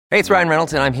Hey, it's Ryan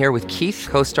Reynolds, and I'm here with Keith,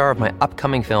 co-star of my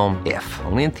upcoming film, If,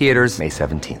 only in theaters May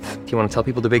 17th. Do you want to tell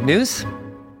people the big news?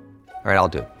 All right, I'll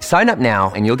do it. Sign up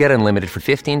now and you'll get unlimited for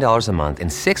 $15 a month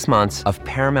and 6 months of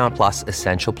Paramount Plus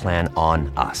Essential Plan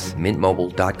on us.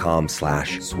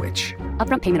 MintMobile.com/switch.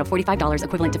 Upfront payment of $45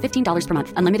 equivalent to $15 per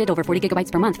month. Unlimited over 40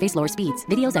 gigabytes per month. Face lower speeds.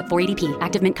 Videos at 480p.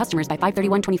 Active Mint customers by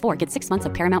 531.24 get 6 months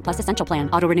of Paramount Plus Essential Plan.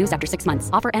 Auto renews after 6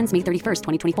 months. Offer ends May 31st,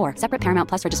 2024. Separate Paramount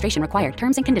Plus registration required.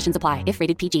 Terms and conditions apply if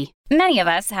rated PG. Many of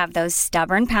us have those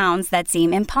stubborn pounds that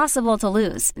seem impossible to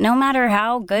lose, no matter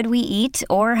how good we eat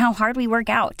or how hard we work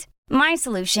out. My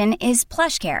solution is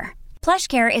PlushCare.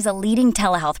 PlushCare is a leading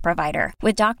telehealth provider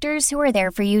with doctors who are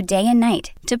there for you day and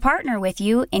night to partner with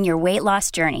you in your weight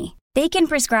loss journey. They can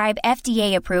prescribe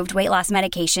FDA-approved weight loss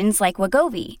medications like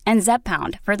Wegovy and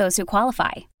Zepbound for those who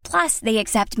qualify. Plus, they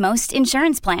accept most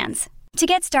insurance plans. To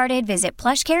get started, visit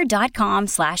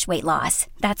plushcare.com/weightloss.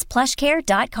 That's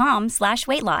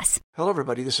plushcare.com/weightloss. Hello,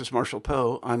 everybody. This is Marshall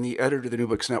Poe. I'm the editor of the New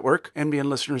Books Network. NBN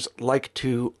listeners like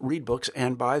to read books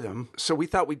and buy them. So we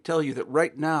thought we'd tell you that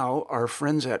right now, our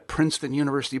friends at Princeton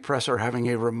University Press are having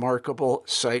a remarkable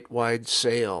site-wide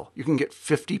sale. You can get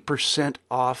 50%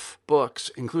 off books,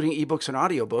 including ebooks and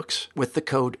audiobooks, with the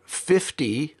code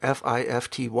 50,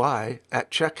 F-I-F-T-Y,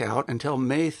 at checkout until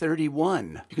May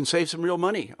 31. You can save some real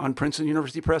money on Princeton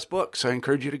University Press books. I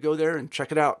encourage you to go there and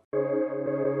check it out.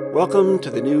 Welcome to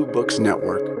the New Books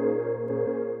Network.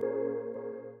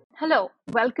 Hello,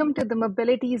 welcome to the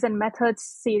Mobilities and Methods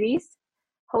series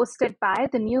hosted by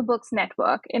the New Books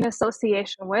Network in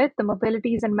association with the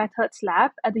Mobilities and Methods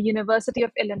Lab at the University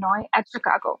of Illinois at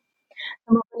Chicago.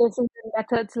 The Mobilities and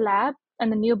Methods Lab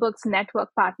and the New Books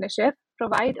Network partnership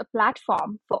provide a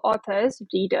platform for authors,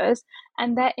 readers,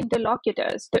 and their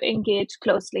interlocutors to engage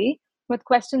closely with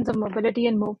questions of mobility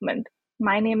and movement.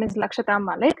 My name is Lakshata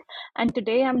Malik, and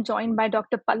today I'm joined by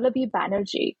Dr. Pallavi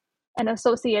Banerjee, an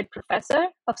associate professor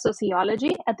of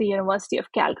sociology at the University of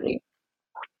Calgary.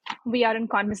 We are in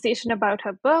conversation about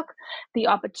her book, The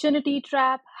Opportunity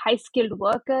Trap, High-Skilled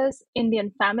Workers,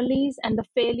 Indian Families, and the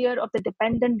Failure of the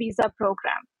Dependent Visa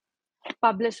Program,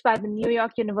 published by the New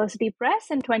York University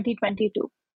Press in 2022.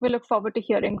 We look forward to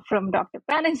hearing from Dr.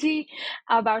 Banerjee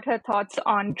about her thoughts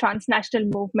on transnational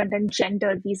movement and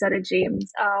gender visa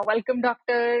regimes. Welcome,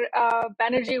 Dr.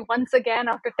 Banerjee, once again.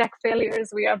 After tech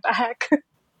failures, we are back.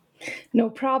 No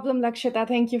problem, Lakshata.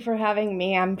 Thank you for having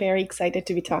me. I'm very excited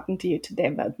to be talking to you today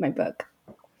about my book.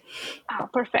 Oh,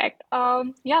 perfect.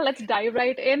 Let's dive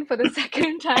right in for the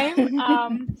second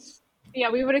time.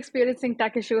 We were experiencing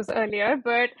tech issues earlier,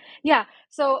 but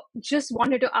so just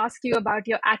wanted to ask you about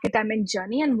your academic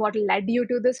journey and what led you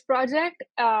to this project.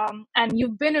 And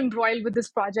you've been embroiled with this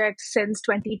project since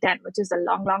 2010, which is a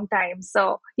long, long time.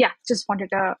 So just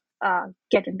wanted to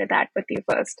get into that with you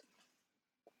first.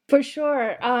 For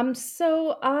sure.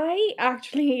 So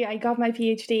I got my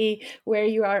PhD where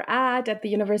you are at the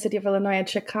University of Illinois at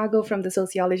Chicago from the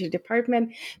sociology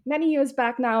department. Many years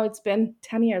back now, it's been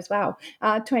 10 years. Wow.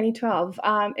 2012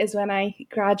 is when I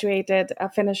graduated,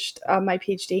 finished my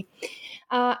PhD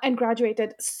and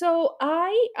graduated. So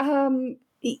my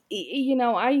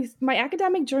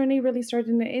academic journey really started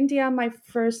in India. My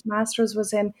first master's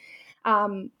was in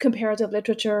comparative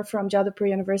literature from Jadavpur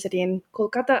University in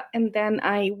Kolkata. And then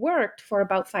I worked for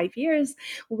about 5 years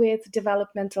with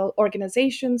developmental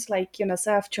organizations like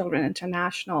UNICEF, Children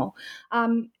International.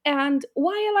 And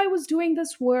while I was doing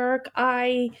this work,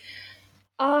 I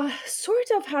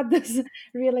sort of had this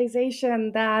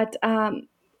realization that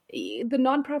the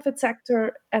nonprofit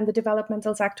sector and the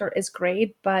developmental sector is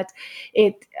great, but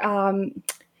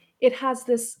it has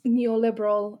this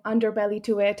neoliberal underbelly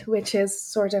to it, which is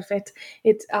sort of it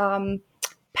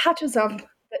patches up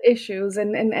the issues.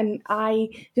 And I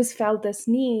just felt this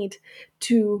need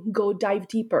to go dive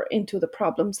deeper into the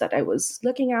problems that I was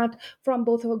looking at from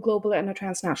both a global and a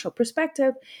transnational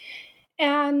perspective.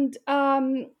 And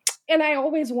I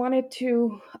always wanted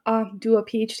to do a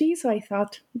PhD, so I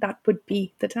thought that would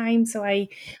be the time. So I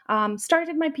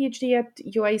started my PhD at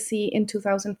UIC in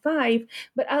 2005.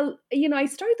 But I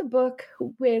started the book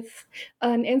with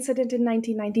an incident in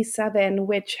 1997,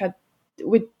 which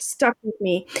stuck with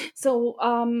me. So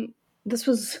this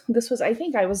was I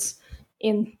think I was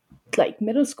in like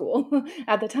middle school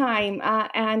at the time,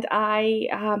 and I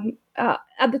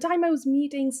at the time I was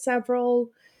meeting several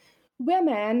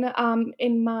women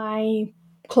in my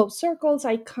close circles.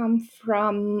 I come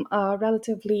from a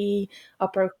relatively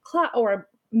upper class or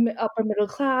upper middle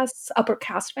class, upper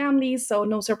caste families. So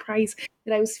no surprise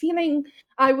that I was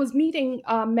meeting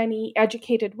many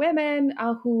educated women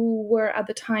who were at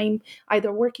the time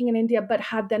either working in India, but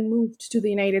had then moved to the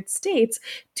United States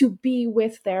to be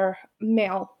with their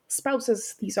male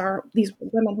spouses. These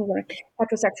women who were in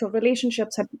heterosexual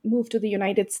relationships had moved to the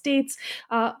United States.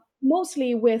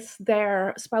 Mostly with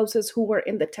their spouses who were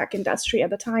in the tech industry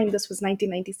at the time. This was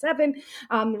 1997,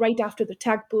 right after the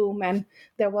tech boom, and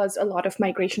there was a lot of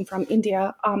migration from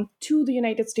India to the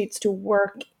United States to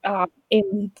work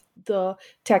in the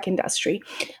tech industry,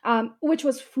 which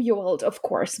was fueled, of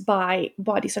course, by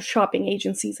bodies of shopping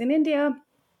agencies in India.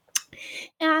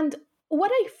 And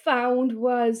what I found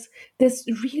was this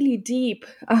really deep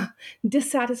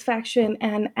dissatisfaction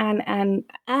and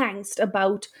angst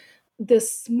about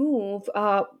this move.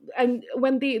 And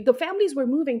when the families were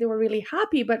moving, they were really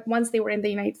happy. But once they were in the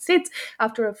United States,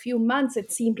 after a few months,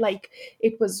 it seemed like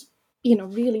it was,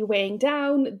 really weighing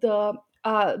down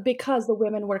because the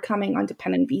women were coming on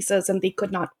dependent visas and they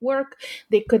could not work,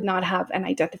 they could not have an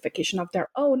identification of their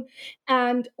own.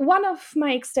 And one of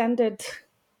my extended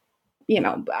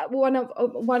a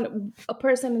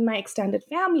person in my extended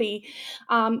family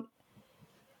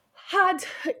had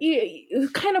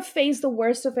kind of faced the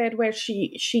worst of it, where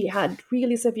she had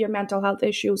really severe mental health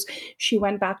issues. She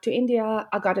went back to India,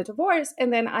 got a divorce,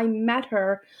 and then I met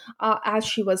her as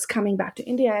she was coming back to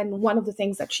India. And one of the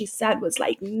things that she said was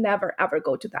like, never ever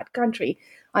go to that country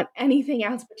on anything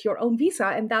else but your own visa.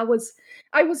 And I was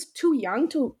too young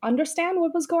to understand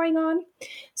what was going on.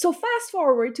 So fast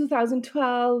forward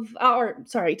 2005,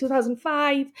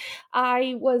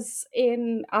 I was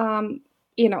in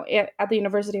at the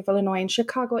University of Illinois in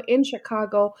Chicago.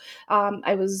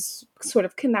 I was sort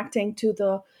of connecting to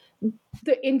the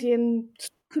Indian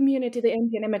community, the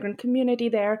Indian immigrant community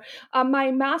there. My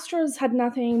master's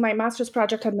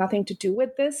project had nothing to do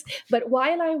with this. But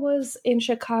while I was in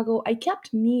Chicago, I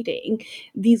kept meeting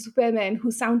these women who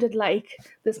sounded like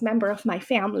this member of my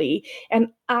family.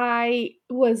 And I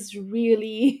was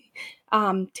really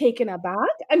taken aback.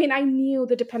 I mean, I knew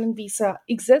the dependent visa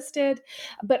existed,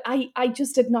 but I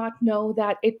just did not know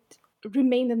that it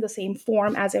remained in the same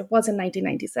form as it was in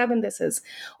 1997. This is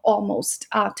almost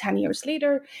 10 years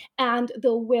later. And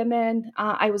the women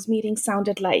I was meeting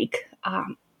sounded like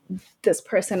this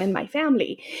person in my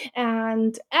family.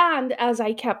 And as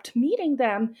I kept meeting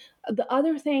them, the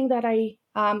other thing that I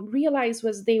realized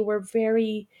was they were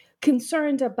very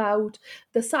concerned about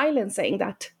the silencing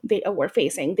that they were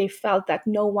facing. They felt that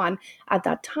no one at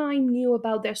that time knew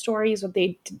about their stories, or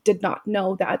they did not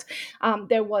know that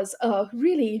there was a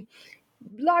really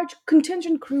large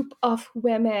contingent group of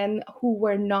women who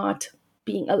were not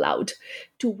being allowed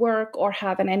to work or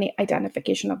have any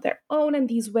identification of their own. And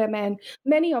these women,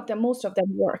 most of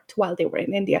them worked while they were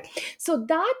in India. So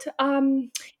that,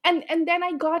 and then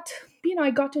I got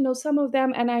to know some of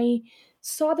them, and I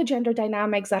saw the gender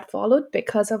dynamics that followed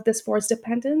because of this forced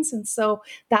dependence. And so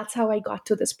that's how I got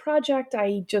to this project.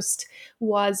 I just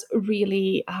was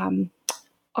really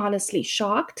honestly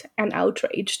shocked and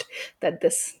outraged that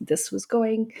this was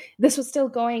still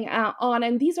going on.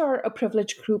 And these are a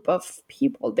privileged group of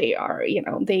people. They are,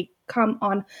 they come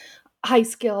on high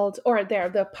skilled, or they're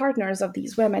the partners of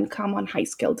these women come on high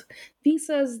skilled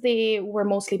visas. They were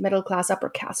mostly middle class, upper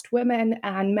caste women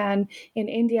and men in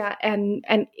India. And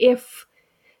if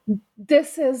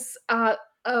this is a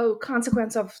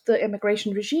consequence of the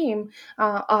immigration regime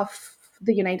of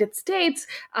the United States,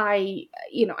 I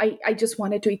just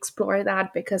wanted to explore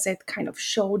that because it kind of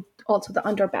showed also the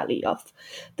underbelly of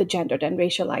the gendered and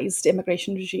racialized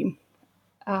immigration regime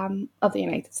of the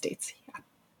United States.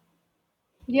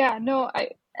 Yeah, no,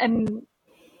 and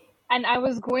I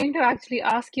was going to actually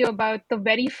ask you about the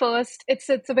very first. It's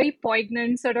a very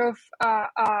poignant sort of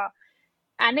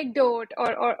anecdote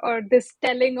or this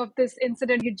telling of this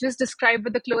incident you just described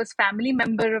with the close family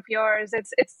member of yours.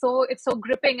 It's so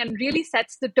gripping and really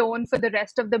sets the tone for the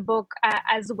rest of the book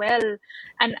as well.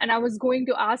 And I was going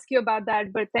to ask you about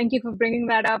that, but thank you for bringing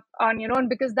that up on your own,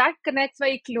 because that connects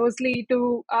very closely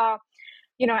to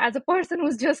as a person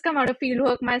who's just come out of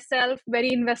fieldwork myself,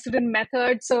 very invested in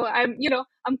methods. So I'm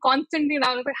constantly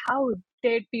now like, how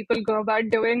did people go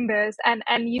about doing this?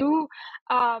 And you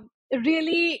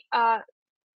really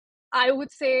I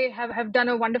would say have done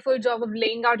a wonderful job of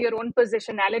laying out your own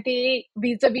positionality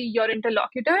vis-a-vis your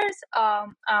interlocutors.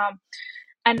 And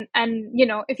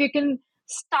if you can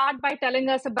start by telling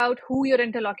us about who your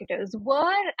interlocutors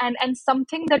were and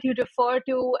something that you refer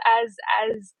to as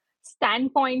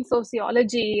standpoint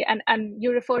sociology, and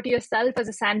you refer to yourself as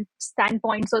a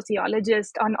standpoint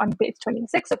sociologist on page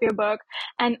 26 of your book,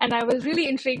 and I was really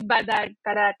intrigued by that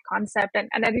concept, and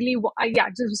I really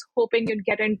just was hoping you'd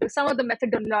get into some of the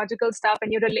methodological stuff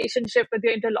and your relationship with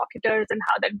your interlocutors and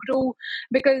how that grew,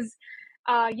 because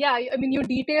I mean, you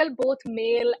detail both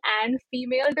male and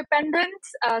female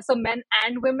dependents, so men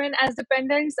and women as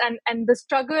dependents, and the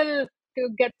struggle to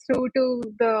get through to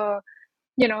the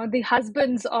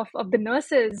husbands of the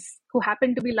nurses who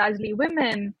happen to be largely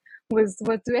women was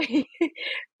very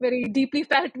very deeply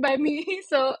felt by me.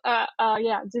 So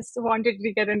just wanted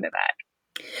to get into that.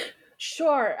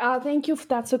 Sure. Thank you.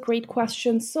 That's a great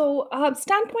question. So,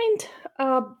 standpoint,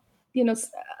 you know,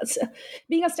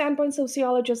 being a standpoint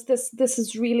sociologist, this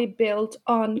is really built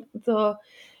on the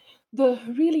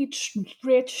really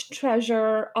rich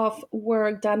treasure of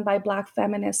work done by Black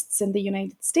feminists in the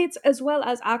United States, as well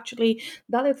as actually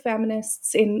Dalit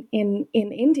feminists in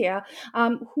India,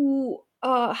 who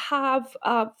have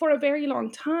for a very long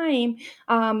time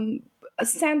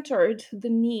centered the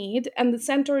need and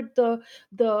centered the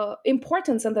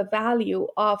importance and the value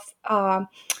of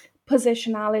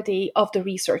positionality of the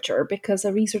researcher, because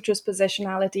a researcher's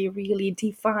positionality really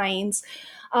defines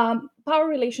power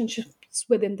relationships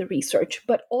within the research,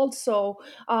 but also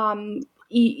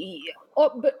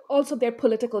but also their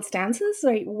political stances,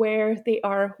 right, where they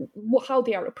are, how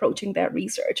they are approaching their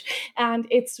research. And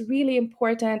it's really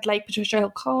important, like Patricia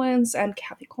Hill Collins and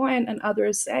Kathy Cohen and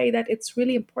others say, that it's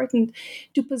really important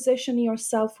to position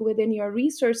yourself within your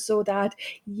research so that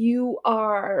you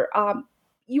are at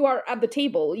the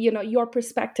table. Your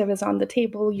perspective is on the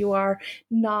table. You are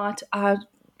not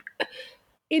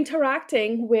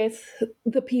interacting with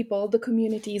the people, the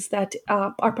communities that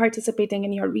are participating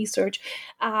in your research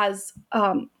as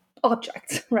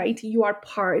objects, right? You are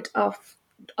part of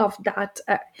that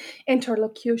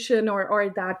interlocution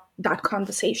or that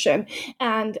conversation,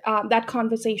 and that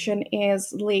conversation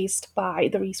is laced by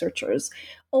the researcher's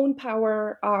own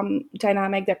power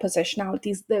dynamic, their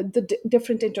positionalities, the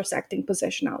different intersecting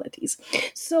positionalities.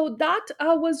 So that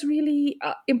was really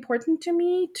important to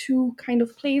me to kind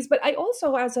of place. But I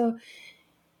also, as a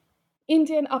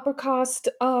Indian upper caste,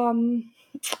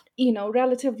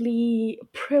 relatively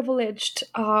privileged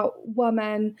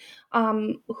woman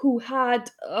who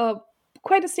had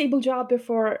quite a stable job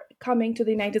before coming to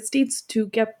the United States to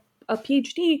get a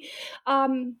PhD,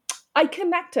 I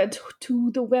connected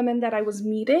to the women that I was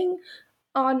meeting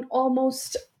on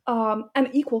almost an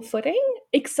equal footing,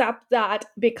 except that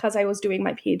because I was doing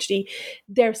my PhD,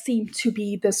 there seemed to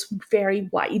be this very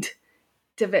wide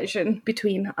division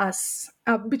between us,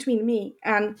 between me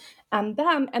and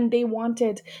them. And they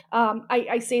wanted,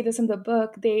 I say this in the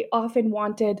book, they often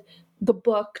wanted the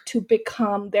book to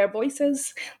become their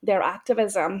voices, their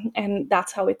activism, and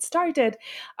that's how it started.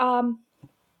 But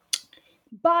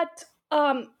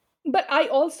I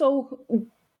also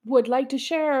would like to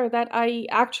share that I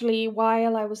actually,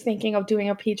 while I was thinking of doing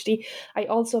a PhD, I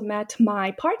also met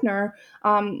my partner,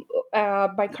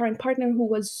 my current partner, who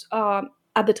was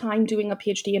at the time doing a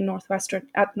PhD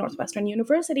at Northwestern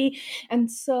University.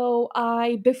 And so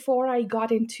before I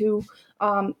got into,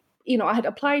 I had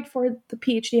applied for the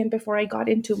PhD, and before I got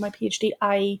into my PhD,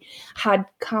 I had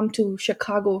come to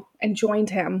Chicago and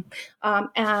joined him.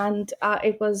 And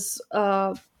it was,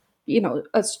 a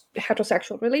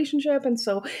heterosexual relationship. And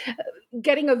so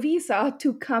getting a visa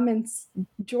to come and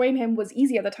join him was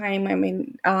easy at the time. I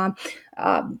mean,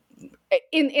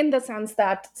 in the sense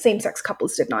that same-sex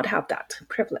couples did not have that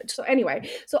privilege. So anyway,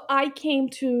 so I came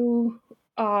to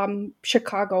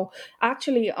Chicago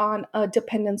actually on a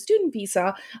dependent student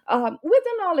visa, with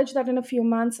the knowledge that in a few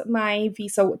months my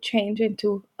visa would change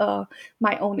into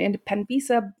my own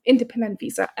independent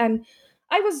visa. And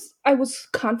I was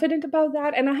confident about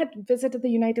that, and I had visited the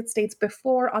United States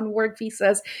before on work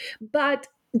visas, but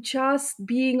just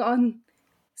being on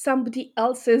somebody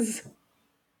else's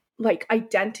like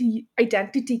identity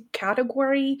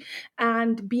category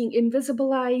and being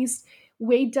invisibilized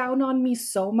weighed down on me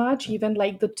so much, even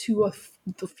like the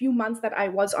few months that I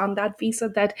was on that visa,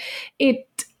 that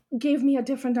it gave me a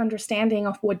different understanding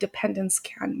of what dependence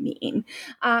can mean.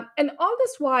 And all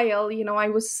this while, I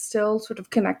was still sort of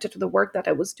connected to the work that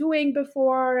I was doing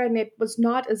before, and it was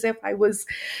not as if I was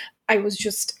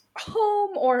just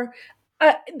home, or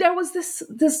there was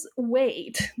this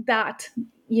weight that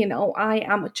I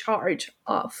am a charge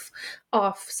of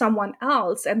someone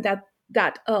else, and that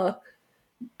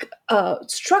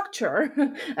structure,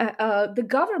 the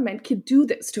government could do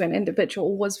this to an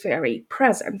individual, was very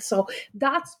present. So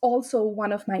that's also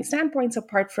one of my standpoints,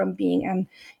 apart from being an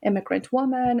immigrant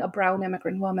woman, a brown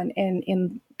immigrant woman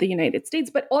in the United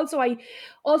States. But also I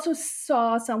also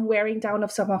saw some wearing down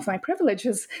of some of my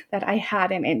privileges that I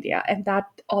had in India, and that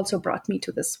also brought me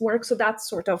to this work. So that's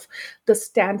sort of the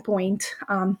standpoint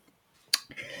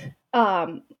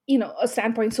a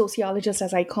standpoint sociologist,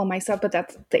 as I call myself, but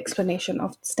that's the explanation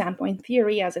of standpoint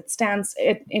theory as it stands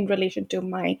in relation to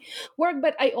my work.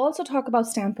 But I also talk about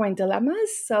standpoint dilemmas.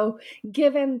 So,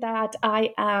 given that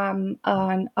I am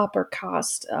an upper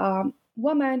caste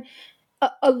woman,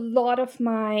 a lot of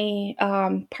my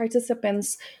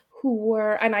participants who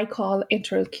were, and I call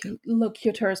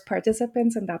interlocutors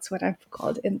participants, and that's what I've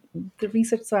called in the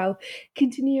research. So I'll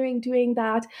continuing doing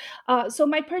that. So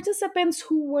my participants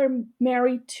who were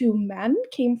married to men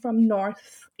came from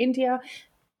North India.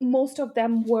 Most of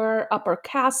them were upper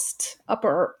caste,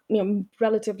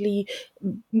 relatively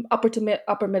upper to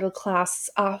upper middle class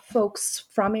folks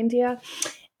from India,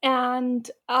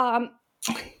 and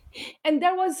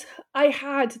I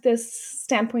had this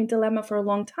standpoint dilemma for a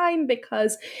long time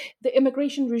because the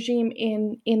immigration regime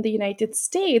in the United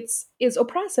States is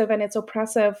oppressive, and it's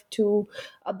oppressive to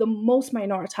the most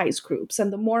minoritized groups.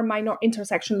 And the more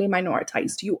intersectionally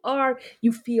minoritized you are,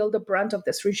 you feel the brunt of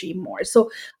this regime more.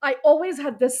 So I always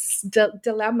had this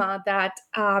dilemma that,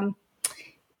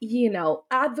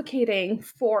 advocating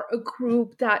for a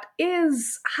group that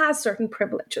has certain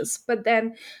privileges, but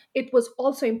then it was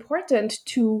also important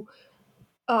to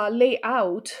lay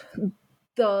out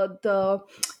the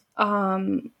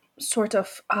sort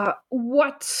of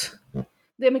what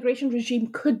the immigration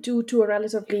regime could do to a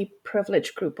relatively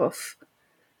privileged group of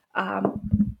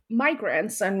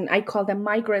migrants, and I call them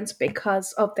migrants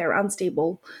because of their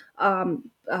unstable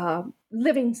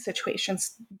living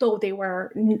situations, though they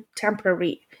were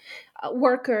temporary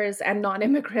workers and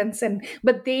non-immigrants,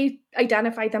 but they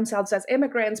identified themselves as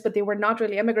immigrants, but they were not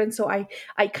really immigrants. So I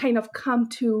kind of come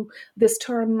to this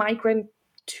term migrant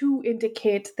to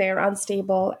indicate their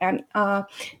unstable and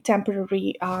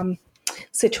temporary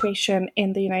situation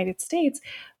in the United States.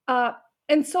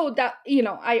 And so that,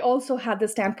 I also had the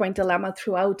standpoint dilemma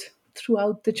throughout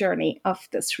the journey of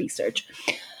this research.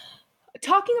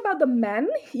 Talking about the men,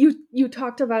 you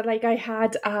talked about, like, I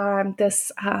had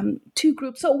this two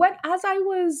groups. So as I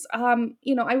was,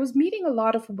 I was meeting a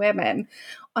lot of women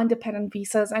on dependent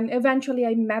visas, and eventually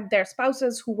I met their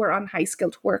spouses who were on high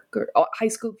skilled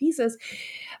visas.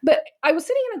 But I was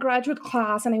sitting in a graduate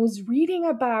class and I was reading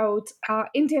about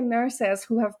Indian nurses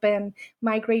who have been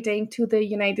migrating to the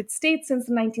United States since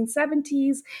the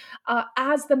 1970s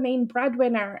as the main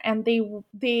breadwinner, and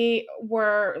they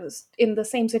were in the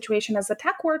same situation as the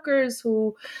tech workers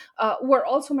who were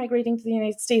also migrating to the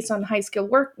United States on high skilled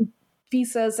work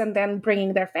visas and then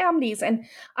bringing their families. And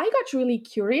I got really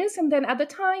curious. And then at the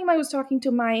time I was talking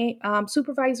to my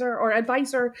supervisor or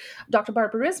advisor, Dr.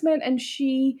 Barbara Risman, and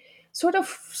she sort of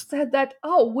said that,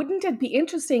 oh, wouldn't it be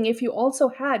interesting if you also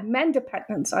had men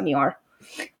dependents in your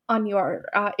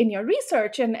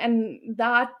research? And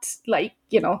that,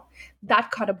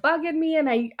 that caught a bug in me, and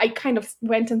I kind of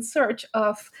went in search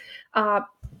of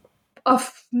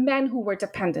men who were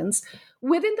dependents.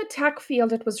 Within the tech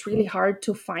field, it was really hard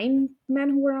to find men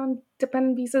who were on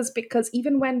dependent visas, because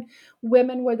even when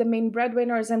women were the main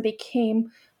breadwinners and they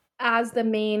came as the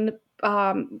main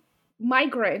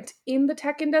migrant in the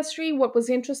tech industry, what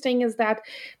was interesting is that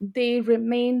they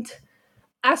remained,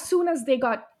 as soon as they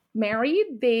got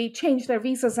married, they changed their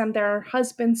visas, and their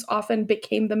husbands often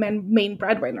became the main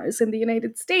breadwinners in the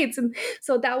United States. And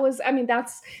so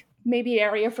that's maybe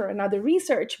area for another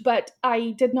research, but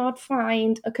I did not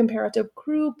find a comparative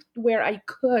group where I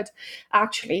could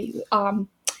actually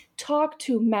talk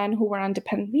to men who were on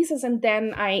dependent visas. And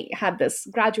then I had this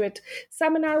graduate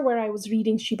seminar where I was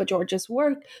reading Sheba George's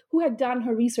work, who had done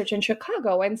her research in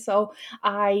Chicago. And so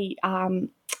I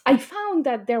found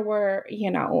that there were,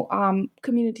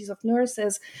 communities of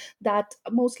nurses that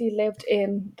mostly lived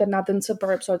in the northern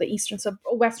suburbs or the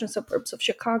western suburbs of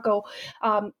Chicago,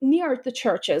 near the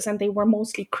churches, and they were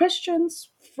mostly Christians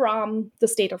from the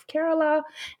state of Kerala,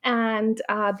 and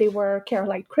they were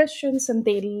Keralite Christians, and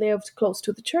they lived close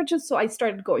to the churches. So I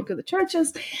started going to the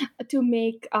churches to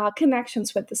make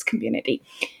connections with this community.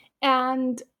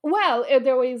 And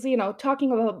there was,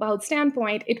 talking about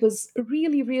standpoint, it was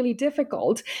really, really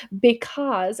difficult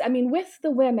because, with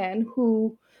the women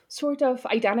who sort of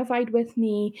identified with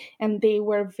me and they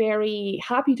were very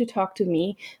happy to talk to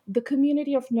me, the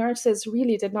community of nurses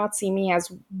really did not see me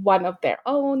as one of their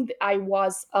own. I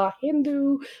was a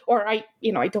Hindu, or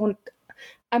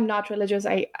I'm not religious.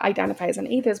 I identify as an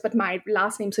atheist, but my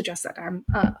last name suggests that I'm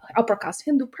an upper caste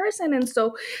Hindu person. And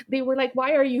so they were like,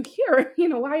 why are you here?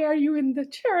 Why are you in the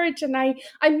church? And I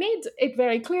made it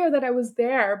very clear that I was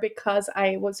there because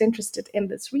I was interested in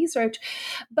this research.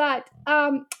 But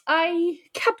I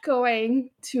kept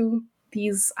going to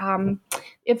these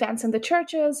events in the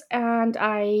churches, and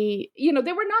I,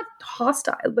 they were not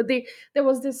hostile, but there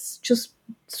was this just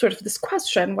sort of this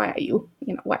question: why are you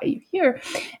here?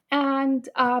 And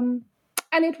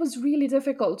it was really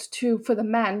difficult for the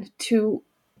men to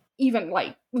even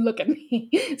look at me.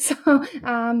 So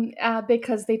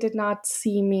because they did not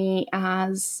see me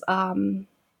as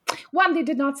one, they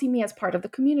did not see me as part of the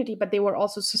community, but they were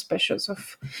also suspicious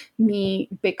of me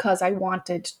because I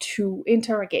wanted to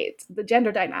interrogate the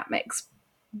gender dynamics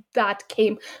that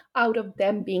came out of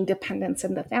them being dependents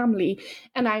in the family,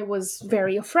 and I was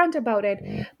very upfront about it.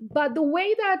 But the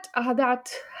way that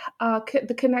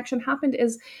the connection happened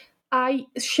is I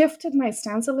shifted my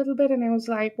stance a little bit, and I was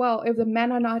like, well, if the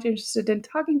men are not interested in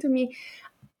talking to me,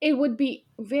 it would be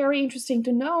very interesting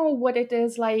to know what it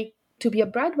is like to be a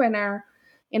breadwinner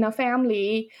in a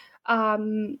family,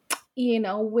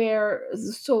 where,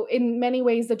 so in many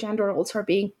ways, the gender roles are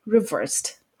being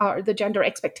reversed, or the gender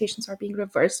expectations are being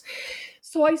reversed.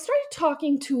 So I started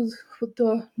talking to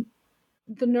the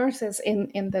nurses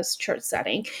in this church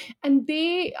setting, and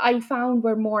I found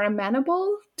were more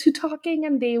amenable to talking,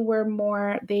 and they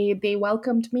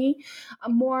welcomed me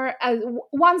more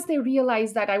once they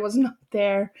realized that I was not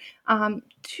there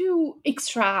to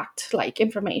extract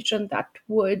information that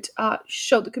would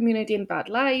show the community in bad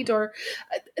light, or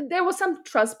there was some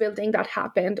trust building that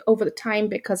happened over the time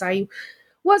because I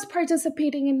was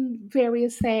participating in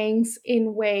various things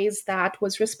in ways that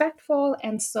was respectful.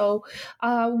 And so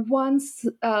once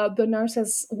the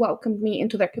nurses welcomed me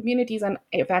into their communities and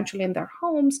eventually in their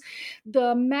homes,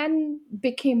 the men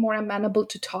became more amenable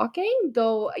to talking,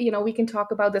 though, we can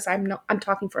talk about this. I'm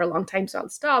talking for a long time, so I'll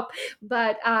stop.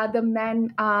 But the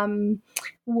men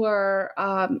were,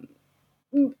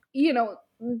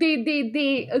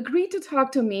 they agreed to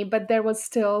talk to me, but there was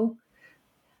still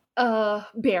a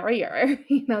barrier.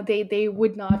 They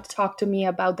would not talk to me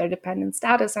about their dependent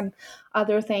status and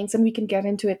other things, and we can get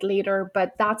into it later,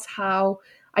 but that's how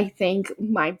I think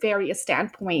my various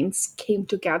standpoints came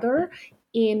together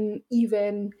in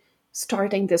even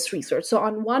starting this research. So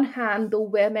on one hand, the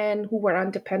women who were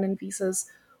on dependent visas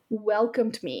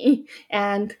welcomed me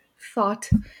and thought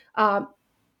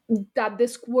that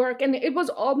this work, and it was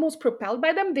almost propelled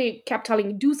by them. They kept telling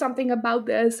me, do something about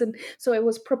this. And so it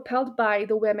was propelled by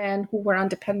the women who were on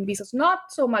dependent visas, not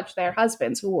so much their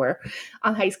husbands who were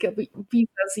on high skill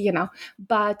visas,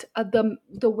 but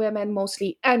the women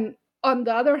mostly. And on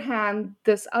the other hand,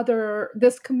 this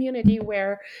community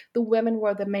where the women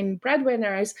were the main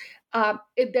breadwinners,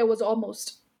 there was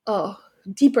almost a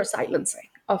deeper silencing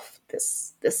of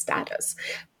this status.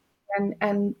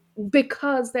 And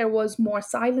because there was more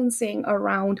silencing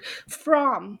around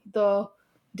from the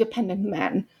dependent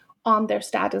men on their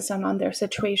status and on their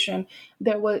situation,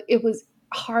 it was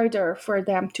harder for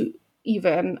them to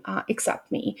even accept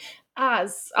me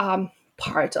as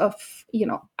part of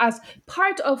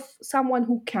someone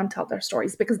who can tell their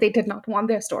stories, because they did not want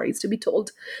their stories to be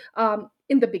told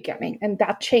in the beginning, and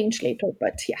that changed later.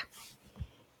 But yeah.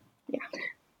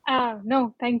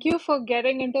 No, thank you for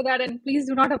getting into that. And please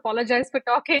do not apologize for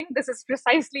talking. This is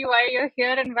precisely why you're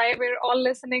here and why we're all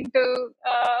listening to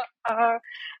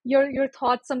your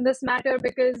thoughts on this matter.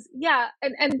 Because,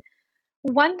 and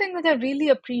one thing that I really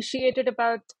appreciated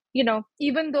about,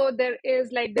 even though there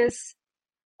is this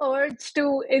urge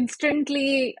to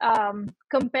instantly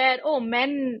compare,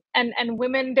 men and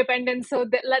women dependent, so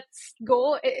let's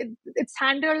go. It's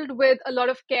handled with a lot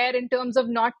of care in terms of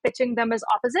not pitching them as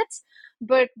opposites,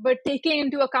 but taking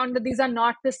into account that these are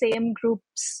not the same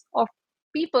groups of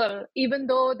people. Even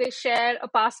though they share a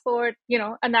passport,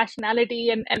 a nationality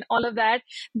and all of that,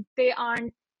 they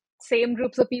aren't same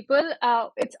groups of people.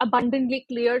 It's abundantly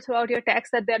clear throughout your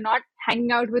text that they're not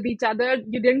hanging out with each other.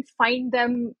 You didn't find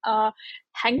them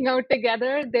hanging out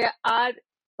together. They are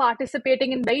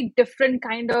participating in very different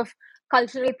kind of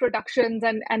cultural productions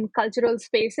and cultural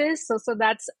spaces. So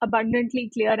that's abundantly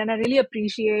clear. And I really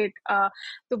appreciate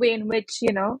the way in which,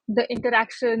 the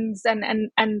interactions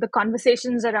and the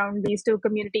conversations around these two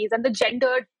communities and the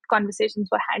gendered conversations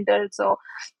were handled. So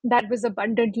that was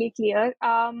abundantly clear.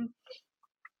 One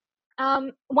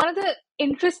of the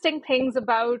interesting things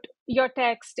about your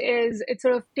text is it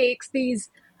sort of takes these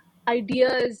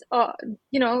ideas,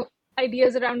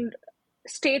 ideas around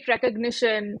state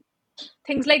recognition,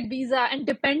 things like visa and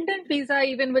dependent visa,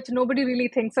 even, which nobody really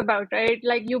thinks about, right?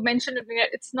 Like you mentioned,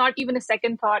 it's not even a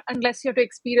second thought unless you have to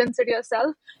experience it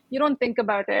yourself. You don't think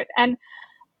about it. And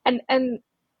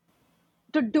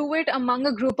to do it among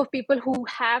a group of people who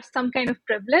have some kind of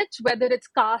privilege, whether it's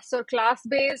caste or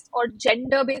class-based or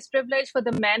gender-based privilege for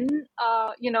the men,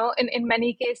 in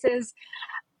many cases,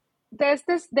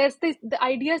 the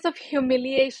ideas of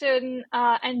humiliation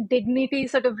and dignity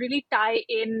sort of really tie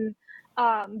in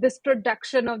this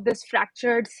production of this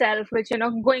fractured self, which,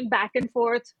 going back and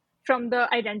forth from the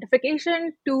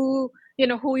identification to,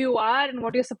 who you are and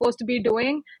what you're supposed to be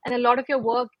doing. And a lot of your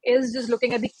work is just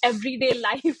looking at the everyday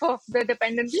life of the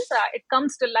dependent visa. It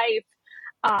comes to life.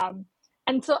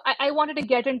 And so I wanted to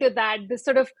get into that, this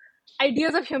sort of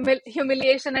ideas of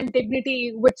humiliation and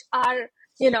dignity, which are,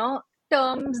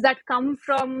 terms that come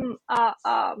from,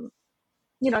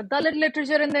 Dalit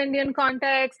literature in the Indian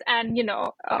context, and,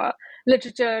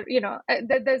 literature,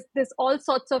 there's all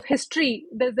sorts of history.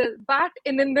 But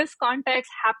in this context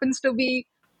happens to be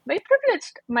very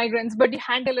privileged migrants, but you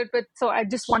handle it with, so I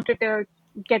just wanted to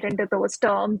get into those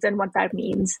terms and what that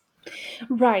means.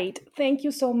 Right. Thank you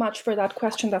so much for that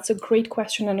question. That's a great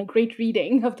question and a great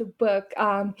reading of the book.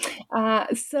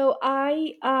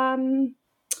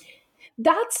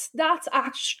 That's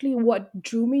actually what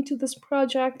drew me to this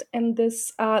project and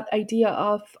this idea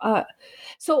of.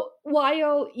 So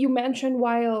while you mentioned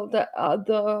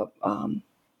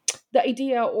the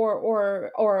idea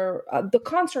or the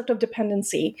construct of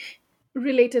dependency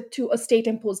related to a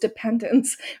state-imposed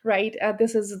dependence, right?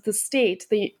 This is the state,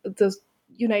 the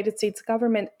United States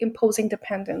government imposing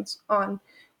dependence on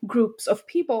groups of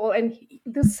people. And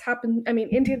this happened,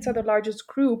 Indians are the largest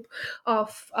group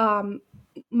of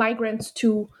migrants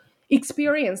to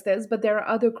experience this, but there are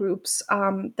other groups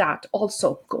that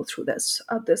also go through this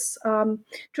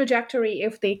trajectory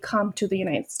if they come to the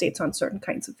United States on certain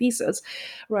kinds of visas,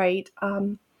 right?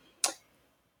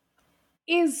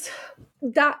 Is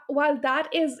that while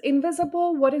that is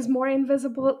invisible, what is more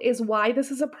invisible is why this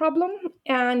is a problem.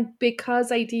 And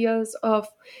because ideas of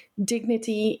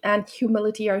dignity and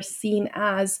humility are seen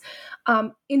as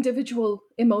individual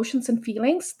emotions and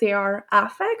feelings, they are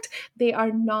affect, they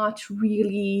are not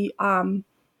really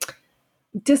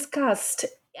discussed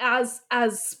as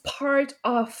part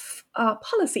of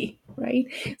policy, right?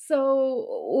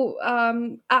 So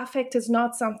affect is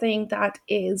not something that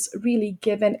is really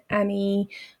given any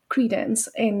credence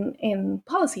in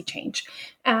policy change.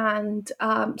 And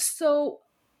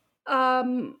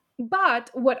but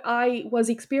what I was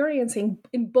experiencing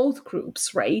in both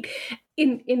groups, right,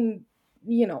 in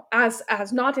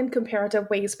as not in comparative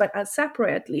ways, but as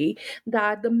separately,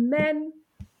 that the men.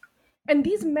 And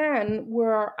these men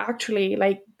were actually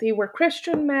they were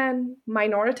Christian men,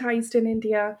 minoritized in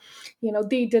India.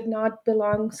 They did not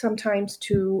belong sometimes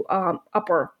to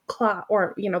upper class,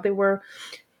 or, they were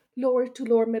lower to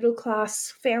lower middle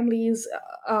class families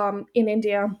in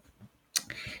India.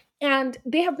 And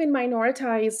they have been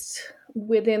minoritized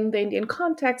within the Indian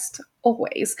context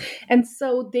always. And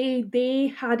so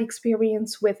they had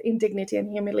experience with indignity and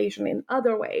humiliation in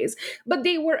other ways, but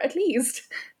they were at least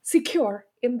secure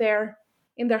in their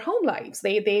home lives.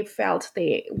 They felt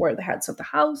they were the heads of the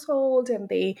household, and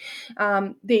they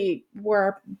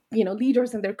were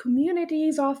leaders in their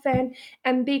communities often.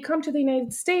 And they come to the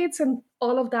United States, and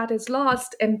all of that is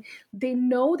lost, and they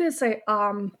know this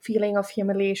feeling of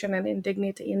humiliation and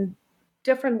indignity in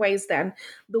different ways than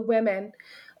the women,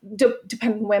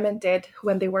 dependent women, did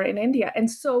when they were in India.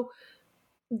 And so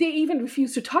they even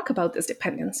refused to talk about this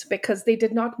dependence because they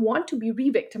did not want to be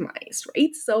re-victimized,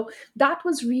 right? So that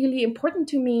was really important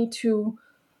to me to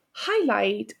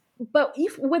highlight. But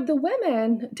if with the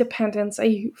women dependents,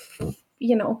 many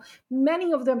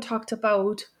of them talked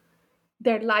about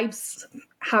their lives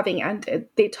having ended.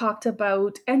 They talked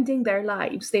about ending their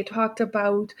lives. They talked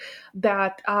about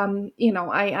that,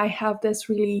 I have this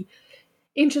really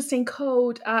interesting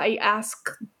quote. I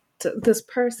asked this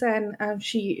person,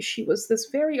 she was this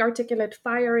very articulate,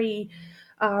 fiery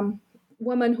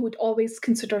woman who'd always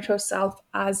considered herself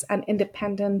as an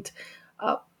independent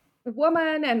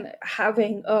woman and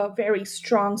having a very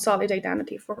strong, solid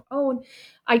identity of her own.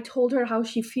 I told her how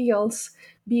she feels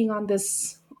being on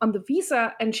the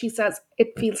visa, and she says,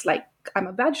 it feels like I'm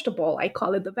a vegetable. I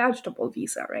call it the vegetable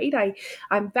visa, right?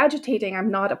 I'm vegetating. I'm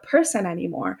not a person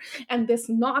anymore. And this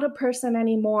not a person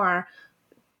anymore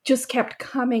just kept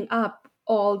coming up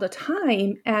all the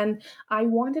time. And I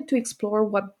wanted to explore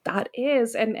what that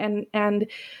is. And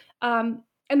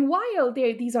while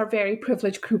these are very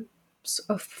privileged groups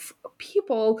of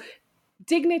people,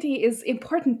 dignity is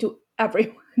important to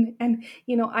everyone. And,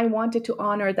 I wanted to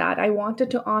honor that. I wanted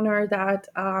to honor that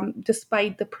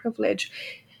despite the privilege,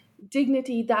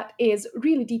 dignity that is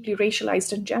really deeply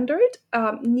racialized and gendered,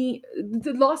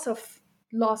 the loss of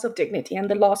dignity and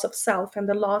the loss of self and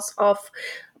the loss of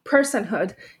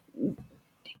personhood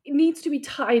needs to be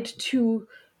tied to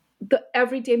the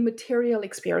everyday material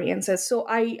experiences. So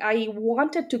I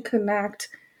wanted to connect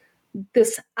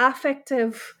this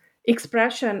affective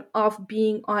expression of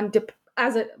being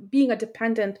being a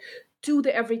dependent to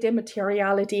the everyday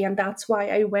materiality. And that's why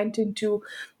I went into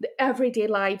the everyday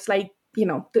lives, like,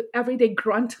 the everyday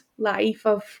grunt life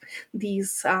of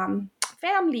these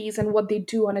families and what they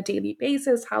do on a daily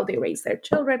basis, how they raise their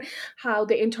children, how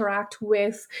they interact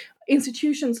with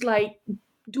institutions like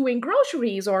doing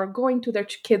groceries or going to their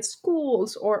kids'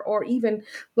 schools, or even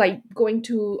like going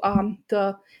to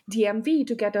the DMV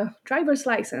to get a driver's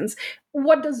license.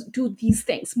 What do these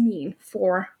things mean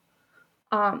for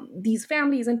these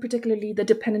families, and particularly the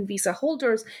dependent visa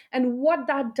holders, and what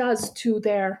that does to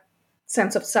their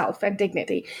sense of self and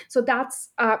dignity? So that's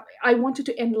I wanted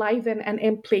to enliven and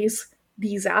in place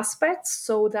these aspects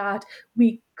so that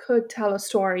we could tell a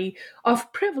story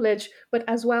of privilege, but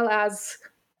as well as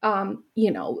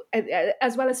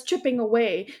as well as chipping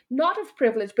away, not of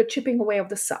privilege, but chipping away of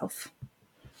the self.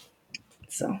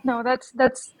 So No, that's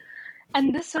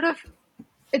and this sort of,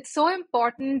 it's so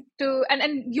important to,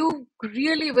 and you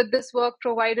really with this work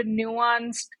provide a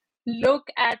nuanced look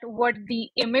at what the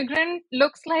immigrant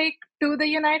looks like to the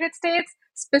United States,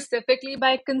 specifically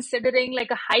by considering like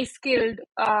a high skilled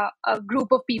a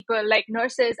group of people like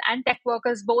nurses and tech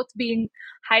workers both being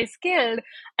high skilled,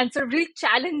 and so really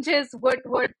challenges what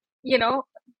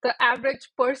the average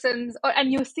person's,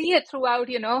 and you see it throughout,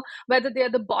 whether they're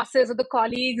the bosses or the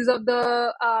colleagues of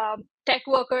the tech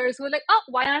workers who are like, oh,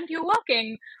 why aren't you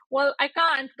working? Well, I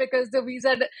can't because the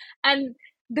visa and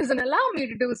doesn't allow me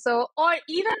to do so. Or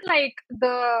even like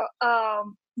the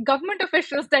government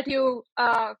officials that you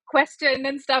question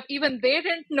and stuff, even they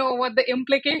didn't know what the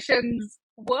implications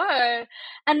were.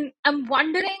 And I'm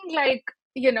wondering, like,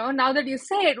 now that you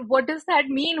say it, what does that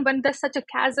mean when there's such a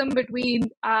chasm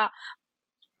between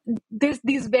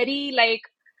these very like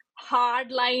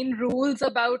hard line rules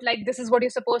about like this is what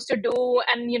you're supposed to do,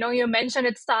 and you mentioned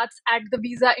it starts at the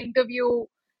visa interview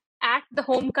at the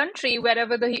home country,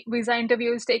 wherever the visa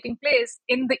interview is taking place,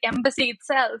 in the embassy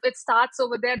itself. It starts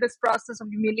over there, this process of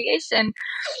humiliation,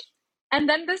 and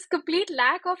then this complete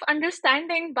lack of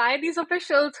understanding by these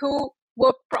officials who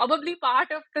were probably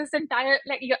part of this entire,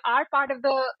 like, you are part of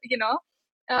the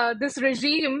this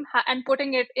regime and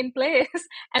putting it in place,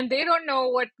 and they don't know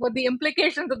what the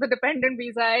implications of the dependent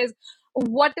visa is.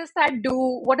 What does that do?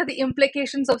 What are the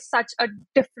implications of such a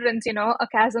difference, a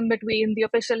chasm between the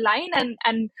official line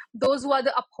and those who are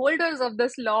the upholders of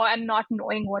this law and not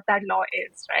knowing what that law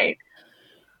is, right?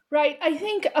 Right. I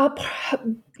think,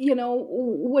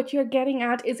 what you're getting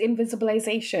at is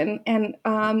invisibilization, and,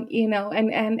 and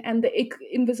the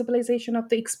invisibilization of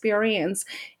the experience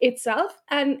itself.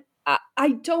 And I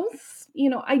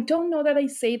don't know that I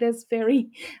say this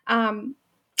very,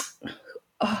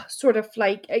 sort of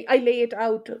like, I lay it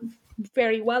out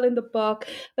very well in the book,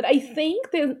 but I think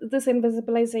this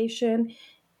invisibilization,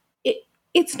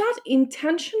 it's not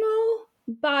intentional,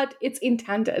 but it's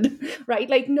intended, right?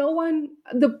 Like no one,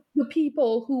 the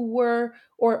people who were,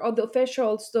 or the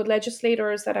officials, the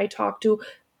legislators that I talked to,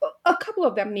 a couple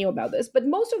of them knew about this, but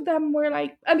most of them were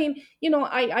like, I mean,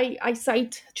 I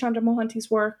cite Chandra Mohanty's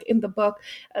work in the book,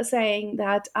 saying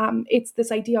that it's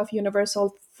this idea of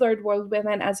universal third world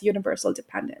women as universal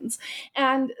dependents.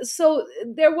 And so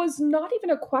there was not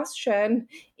even a question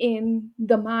in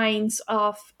the minds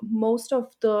of most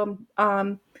of the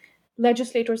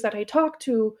legislators that I talked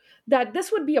to that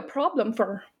this would be a problem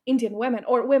for Indian women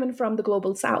or women from the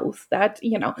global South, that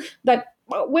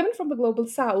women from the global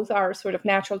South are sort of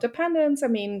natural dependents. I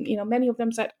mean, many of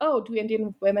them said, oh, do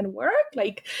Indian women work?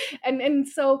 Like, and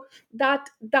so that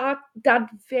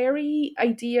very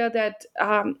idea that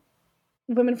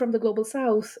women from the global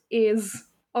South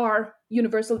are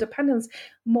universal dependents.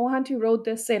 Mohanty wrote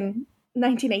this in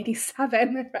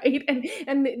 1987, right?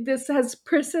 And this has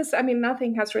persisted. I mean,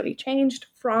 nothing has really changed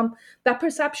from that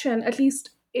perception, at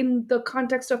least in the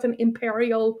context of an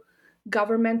imperial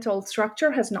governmental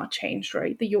structure, has not changed,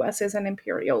 right? The US is an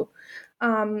imperial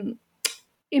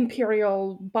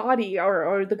body,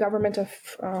 or the government of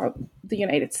the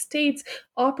United States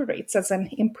operates as an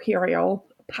imperial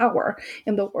power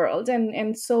in the world,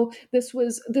 and so this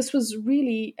was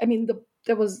really, I mean,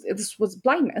 this was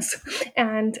blindness,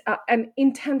 and an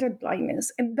intended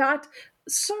blindness, and that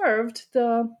served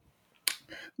the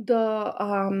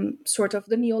sort of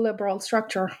the neoliberal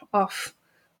structure of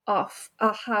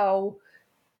how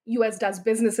US does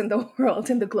business in the world,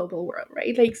 in the global world,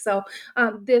 right? Like, so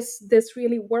this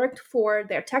really worked for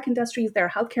their tech industries, their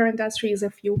healthcare industries.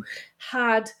 If you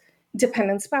had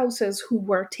dependent spouses who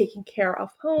were taking care of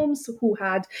homes,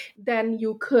 then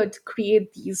you could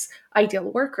create these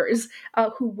ideal workers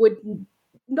who would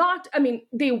not, I mean,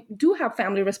 they do have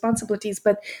family responsibilities,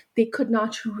 but they could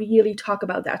not really talk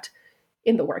about that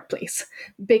in the workplace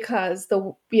because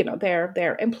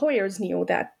their employers knew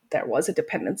that there was a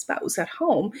dependent spouse at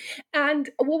home. And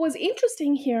what was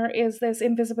interesting here is this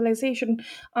invisibilization.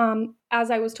 As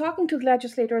I was talking to the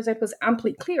legislators, it was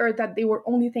amply clear that they were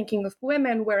only thinking of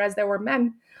women, whereas there were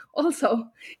men also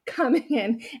coming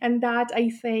in. And that, I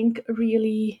think,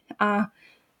 really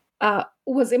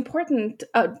was important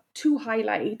to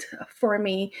highlight for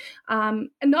me, and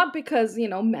not because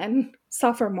men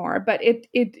suffer more, but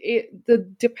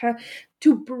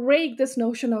to break this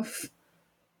notion of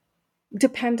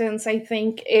dependence. I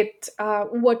think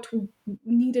what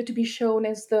needed to be shown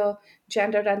is the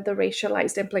gender and the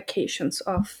racialized implications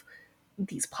of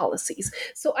these policies.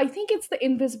 So I think it's the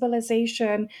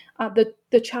invisibilization,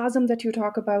 the chasm that you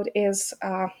talk about is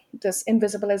this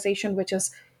invisibilization, which is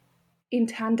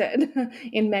intended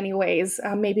in many ways,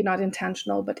 maybe not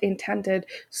intentional, but intended,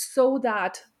 so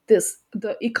that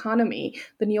the economy,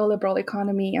 the neoliberal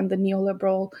economy, and the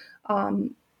neoliberal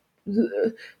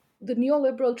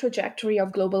trajectory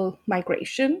of global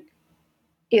migration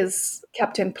is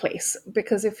kept in place.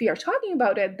 Because if we are talking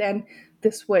about it, then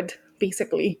this would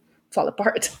basically fall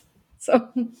apart.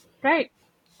 So Right.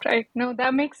 Right. No,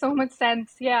 that makes so much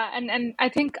sense. Yeah. And I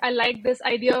think I like this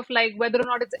idea of like whether or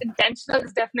not it's intentional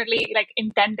is definitely like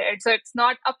intended. So it's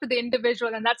not up to the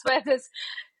individual. And that's where this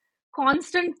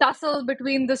constant tussle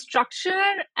between the structure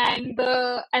and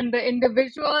the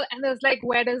individual, and there's like,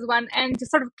 where does one end?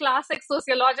 Just sort of classic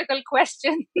sociological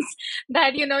questions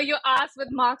that you ask with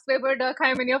Marx, Weber,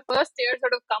 Durkheim in your first year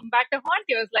sort of come back to haunt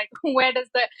you. It's like, where does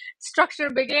the structure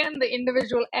begin, the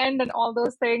individual end, and all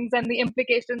those things, and the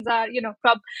implications are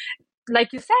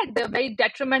like you said, they're very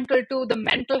detrimental to the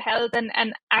mental health and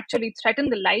actually threaten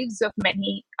the lives of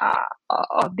many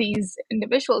of these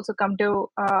individuals who come to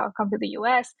the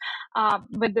US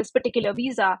with this particular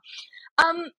visa.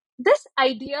 This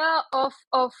idea of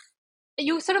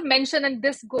you sort of mentioned, and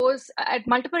this goes at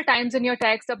multiple times in your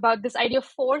text, about this idea of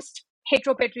forced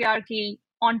heteropatriarchy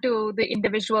onto the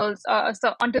individuals,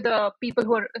 so onto the people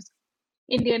who are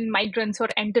Indian migrants who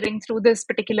are entering through this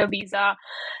particular visa.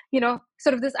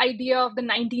 Sort of this idea of the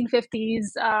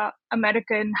 1950s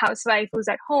American housewife who's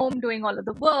at home doing all of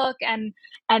the work, and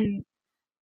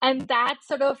that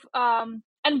sort of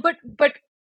but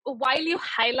while you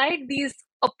highlight these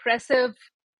oppressive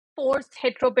forced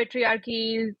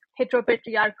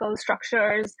heteropatriarchal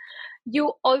structures,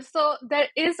 there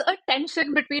is a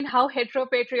tension between how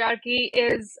heteropatriarchy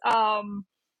is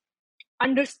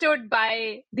understood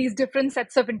by these different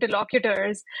sets of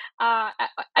interlocutors. I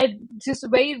just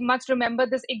very much remember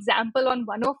this example on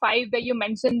 105 where you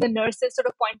mentioned the nurses sort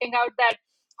of pointing out that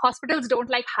hospitals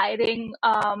don't like hiring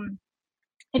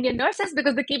Indian nurses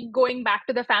because they keep going back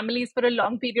to the families for a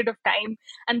long period of time.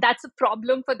 And that's a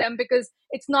problem for them because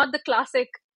it's not the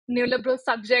classic neoliberal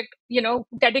subject,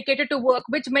 dedicated to work,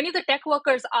 which many of the tech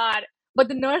workers are. But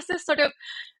the nurses sort of,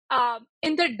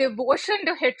 in their devotion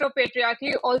to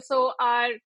heteropatriarchy, also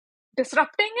are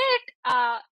disrupting it.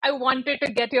 I wanted to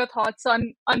get your thoughts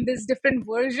on these different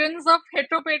versions of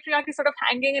heteropatriarchy sort of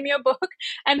hanging in your book,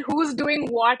 and who's doing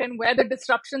what and where the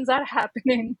disruptions are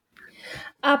happening.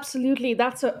 Absolutely.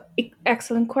 That's an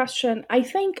excellent question. I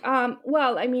think,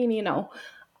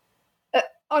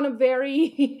 on a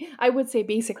very, I would say,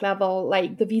 basic level,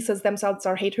 like the visas themselves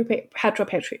are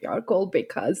heteropatriarchal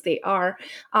because they were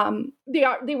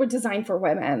designed for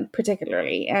women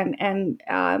particularly, and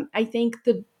I think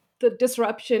the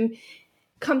disruption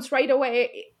comes right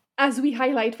away as we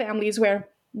highlight families where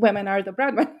women are the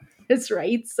breadwinners,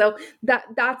 right? So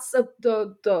that's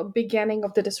the beginning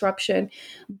of the disruption,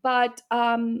 but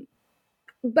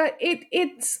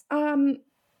it's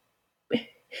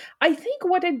I think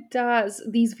what it does,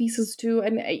 these visas do,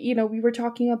 and we were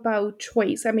talking about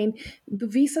choice. I mean, the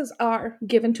visas are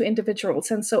given to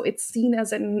individuals, and so it's seen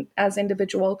as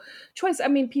individual choice. I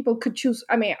mean, people could choose.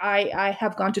 I mean, I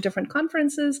have gone to different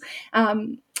conferences,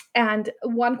 and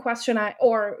one question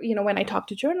when I talk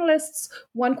to journalists,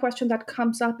 one question that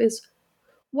comes up is,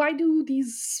 why do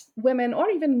these women or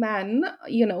even men,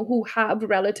 who have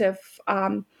relative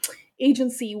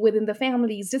agency within the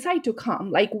families decide to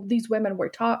come? Like, these women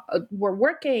were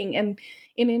working in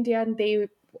India and they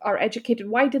are educated.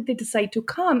 Why did they decide to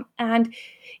come? And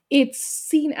it's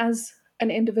seen as an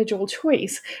individual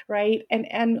choice, right?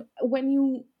 And when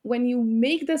you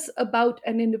make this about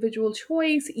an individual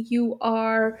choice,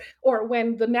 or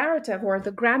when the narrative or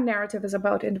the grand narrative is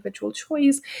about individual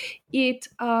choice, it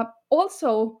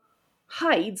also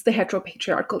hides the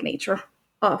heteropatriarchal nature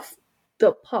of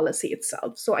the policy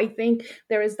itself. So I think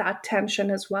there is that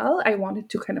tension as well. I wanted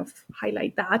to kind of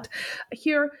highlight that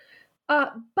here.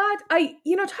 But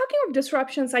talking of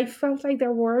disruptions, I felt like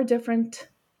there were different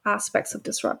aspects of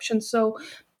disruption. So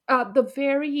the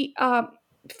very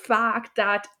fact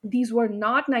that these were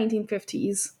not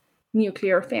 1950s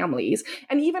nuclear families,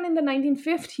 and even in the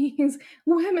 1950s,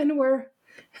 women were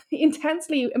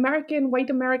white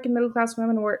American middle class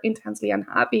women were intensely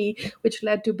unhappy, which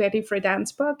led to Betty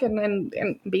Friedan's book and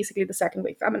basically the second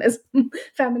wave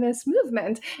feminist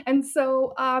movement. And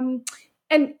so and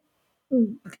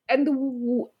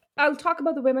I'll talk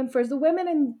about the women first. The women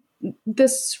in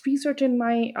this research in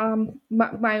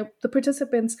the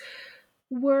participants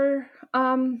were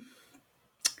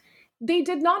they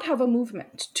did not have a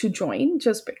movement to join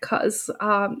just because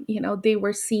they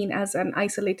were seen as an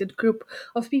isolated group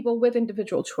of people with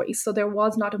individual choice. So there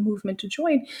was not a movement to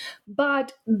join.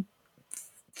 But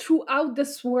throughout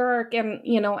this work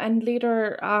and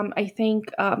later, I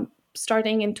think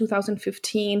starting in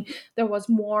 2015, there was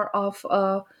more of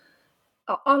a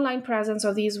online presence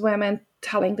of these women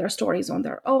telling their stories on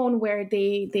their own, where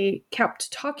they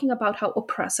kept talking about how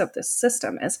oppressive this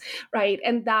system is, right?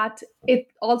 And that it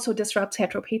also disrupts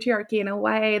heteropatriarchy in a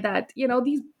way that,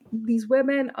 these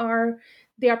women are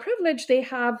privileged. They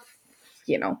have,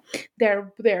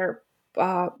 their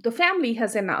the family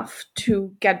has enough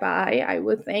to get by, I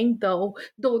would think, though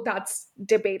that's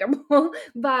debatable.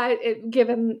 But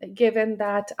given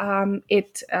that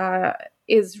it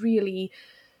is really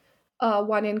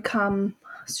one income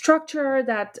structure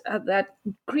that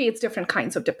creates different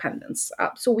kinds of dependence.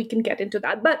 So we can get into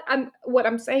that. But what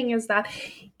I'm saying is that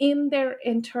in their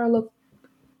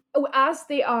as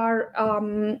they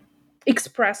are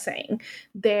expressing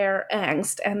their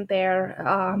angst and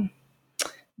their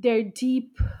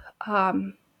deep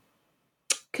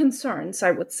concerns,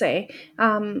 I would say,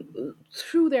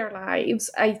 through their lives,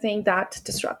 I think that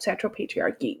disrupts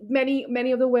heteropatriarchy.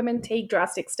 Many of the women take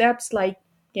drastic steps, like,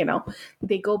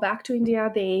 they go back to India,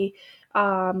 they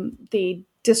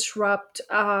disrupt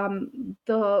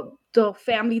the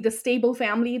family, the stable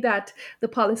family that the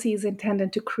policy is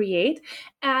intended to create.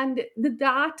 And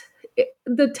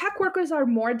the tech workers are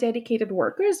more dedicated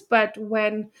workers, but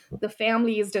when the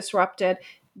family is disrupted,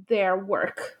 their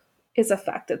work is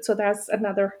affected. So that's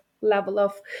another level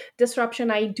of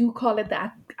disruption. I do call it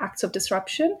that acts of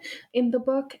disruption in the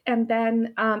book. And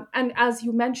then, and as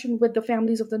you mentioned with the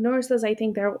families of the nurses, I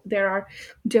think there are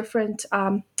different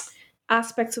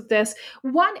aspects of this.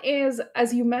 One is,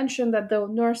 as you mentioned, that the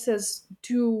nurses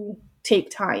do take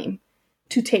time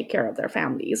to take care of their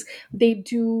families. They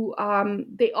do.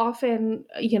 They often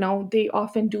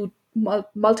do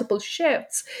multiple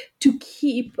shifts to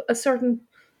keep a certain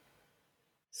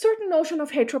notion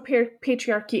of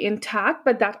heteropatriarchy intact,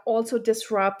 but that also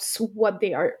disrupts who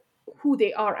they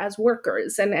are as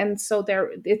workers, and so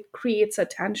it creates a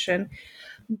tension.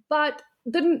 But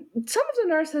some of the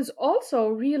nurses also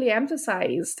really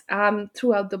emphasized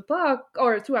throughout the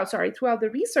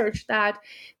research, that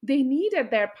they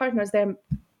needed their partners, their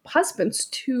husbands,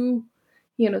 to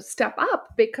step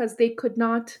up, because they could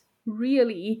not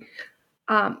really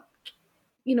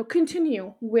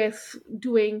continue with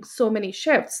doing so many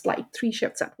shifts, like 3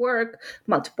 shifts at work,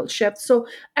 multiple shifts. So,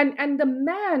 and the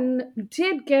men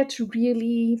did get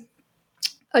really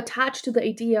attached to the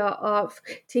idea of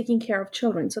taking care of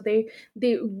children. So they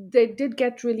did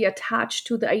get really attached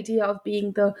to the idea of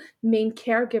being the main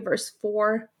caregivers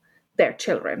for their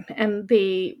children. And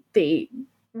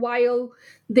while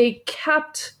they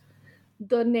kept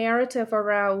the narrative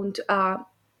around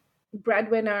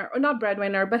breadwinner, or not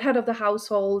breadwinner, but head of the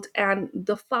household and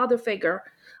the father figure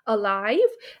alive,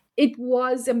 it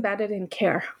was embedded in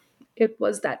care. It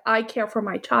was that I care for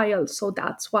my child, so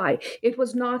that's why. It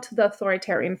was not the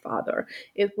authoritarian father.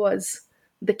 It was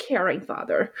the caring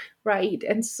father, right?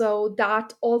 And so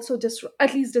that also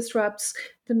at least disrupts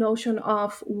the notion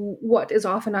of what is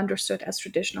often understood as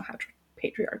traditional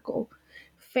patriarchal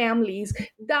families,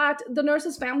 that the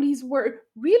nurses' families were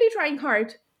really trying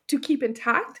hard to keep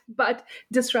intact, but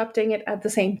disrupting it at the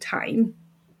same time.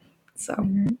 So,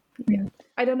 yeah.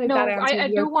 I don't know if that answers I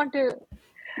do want to.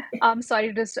 I'm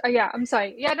sorry. I'm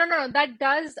sorry. Yeah, no. That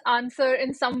does answer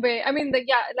in some way. I mean,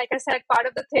 like I said, part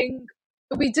of the thing,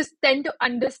 we just tend to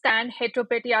understand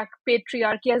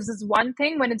heteropatriarchy as this one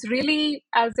thing, when it's really,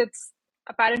 as it's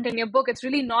apparent in your book, it's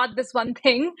really not this one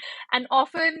thing. And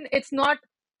often it's not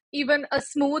even a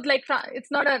smooth,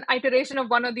 it's not an iteration of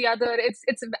one or the other. It's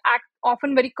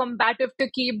often very combative to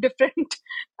keep different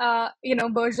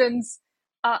versions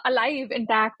alive,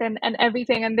 intact, and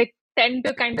everything, and they tend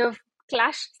to kind of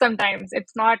clash sometimes.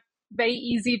 It's not very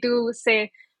easy to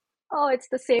say, oh, it's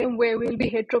the same way, we'll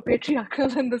be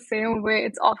heteropatriarchal in the same way.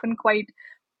 It's often quite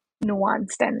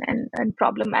nuanced and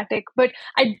problematic. But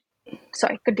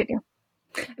sorry, continue.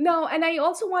 No, and I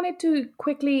also wanted to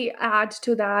quickly add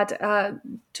to that,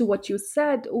 to what you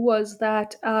said, was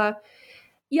that,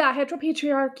 yeah,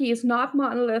 heteropatriarchy is not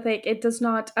monolithic. It does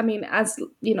not, I mean, as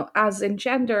you know, as in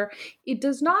gender, it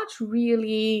does not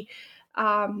really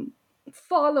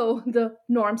follow the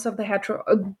norms of the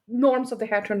heteronorm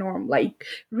like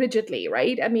rigidly,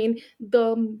 right? I mean,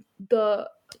 the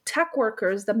tech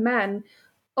workers, the men,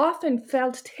 often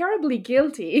felt terribly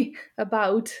guilty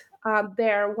about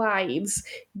their wives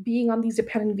being on these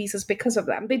dependent visas because of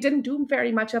them. They didn't do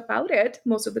very much about it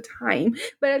most of the time,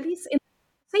 but at least in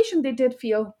the conversation they did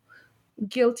feel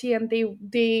guilty, and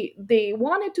they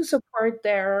wanted to support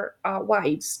their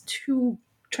wives to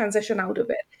transition out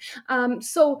of it.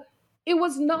 So it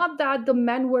was not that the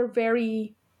men were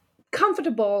very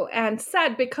comfortable and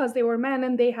sad because they were men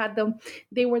and they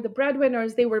were the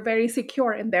breadwinners, they were very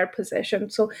secure in their position.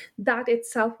 So that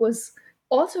itself was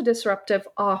also disruptive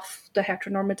of the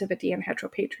heteronormativity and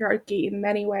heteropatriarchy in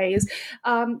many ways.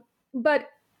 But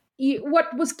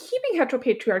what was keeping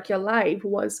heteropatriarchy alive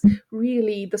was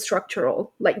really the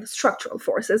structural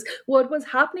forces. What was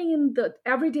happening in the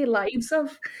everyday lives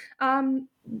of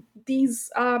these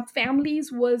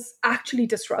families was actually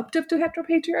disruptive to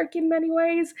heteropatriarchy in many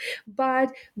ways.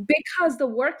 But because the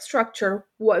work structure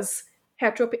was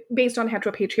based on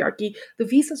heteropatriarchy, the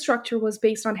visa structure was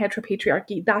based on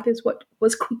heteropatriarchy. That is what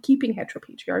was keeping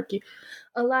heteropatriarchy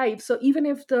alive. So even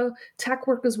if the tech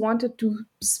workers wanted to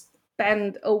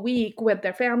spend a week with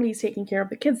their families taking care of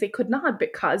the kids, they could not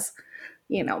because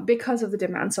of the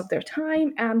demands of their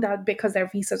time, and that because their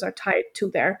visas are tied to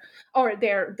their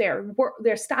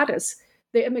status.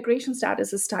 Their immigration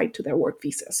status is tied to their work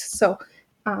visas. So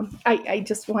I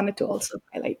just wanted to also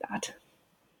highlight that.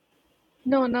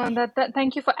 No, that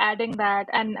thank you for adding that,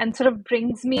 and sort of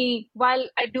brings me, while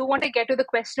I do want to get to the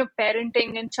question of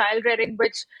parenting and child rearing,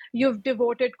 which you've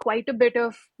devoted quite a bit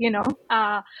of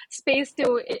space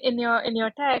to in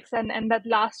your text, and that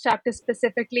last chapter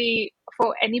specifically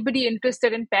for anybody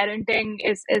interested in parenting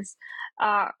is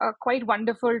quite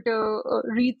wonderful to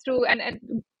read through,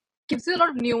 and gives you a lot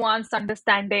of nuanced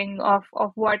understanding of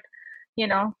what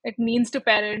it means to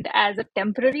parent as a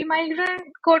temporary migrant,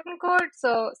 quote unquote.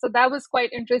 So that was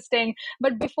quite interesting.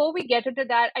 But before we get into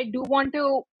that, I do want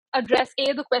to address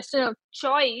the question of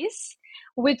choice,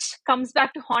 which comes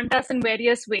back to haunt us in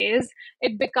various ways.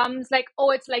 It becomes like,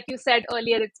 oh, it's like you said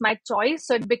earlier, it's my choice.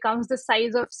 So it becomes the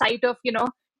sight of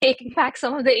taking back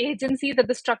some of the agency that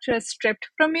the structure has stripped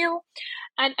from you.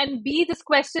 And B, this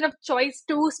question of choice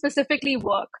to specifically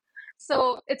work.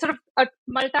 So it's sort of a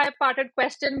multi-parted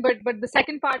question, but the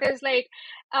second part is like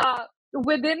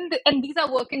and these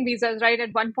are working visas, right?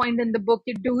 At one point in the book,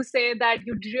 you do say that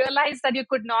you realize that you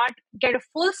could not get a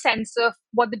full sense of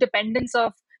what the dependence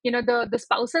of the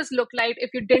spouses look like if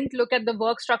you didn't look at the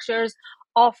work structures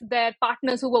of their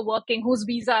partners who were working, whose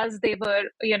visas they were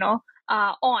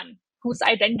on, whose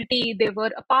identity they were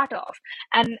a part of,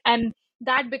 and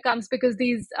that becomes because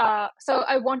these so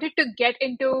I wanted to get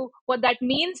into what that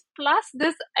means, plus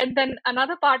this, and then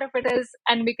another part of it is,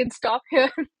 and we can stop here.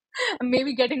 I'm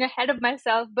maybe getting ahead of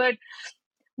myself, but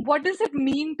what does it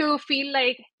mean to feel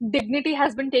like dignity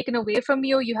has been taken away from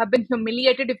you? You have been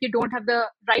humiliated if you don't have the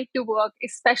right to work,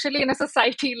 especially in a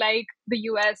society like the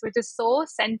US, which is so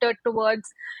centered towards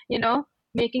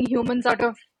making humans out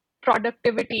of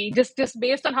productivity. Just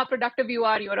based on how productive you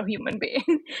are, you're a human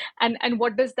being. and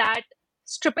what does that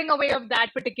stripping away of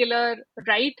that particular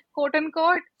right, quote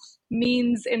unquote,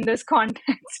 means in this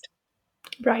context?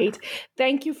 Right.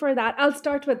 Thank you for that. I'll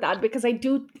start with that because I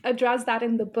do address that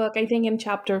in the book, I think in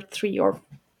chapter 3 or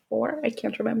 4, I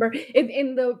can't remember,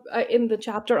 in the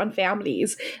chapter on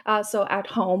families. So At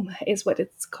Home is what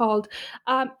it's called.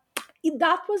 That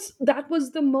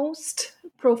was the most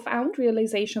profound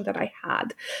realization that I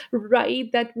had, right?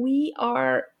 That we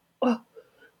are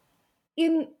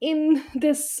in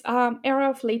this era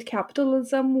of late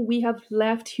capitalism, we have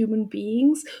left human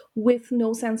beings with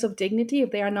no sense of dignity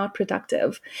if they are not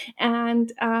productive,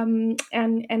 and the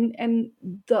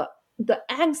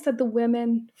angst that the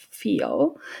women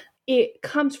feel, it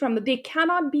comes from that they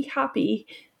cannot be happy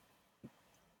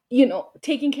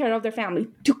taking care of their family.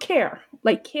 To care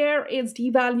is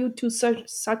devalued to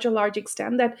such a large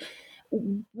extent that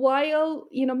while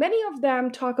many of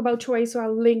them talk about choice, so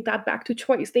I'll link that back to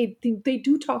choice. They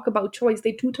do talk about choice.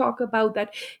 They do talk about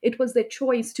that it was their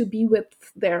choice to be with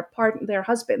their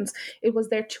husbands. It was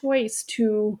their choice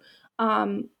to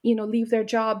leave their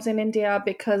jobs in India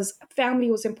because family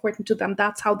was important to them.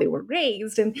 That's how they were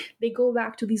raised. And they go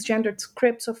back to these gendered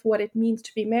scripts of what it means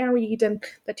to be married, and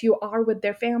that you are with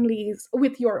their families,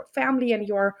 with your family and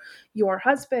your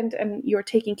husband, and you're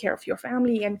taking care of your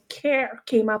family. And care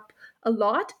came up a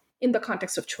lot in the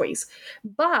context of choice.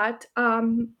 But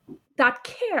that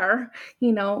care,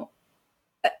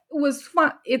 was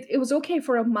fun. It was okay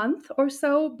for a month or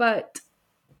so, but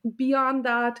beyond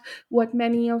that, what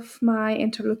many of my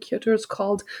interlocutors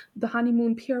called the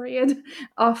honeymoon period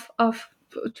of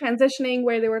transitioning,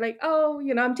 where they were like, oh,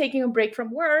 I'm taking a break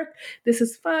from work, this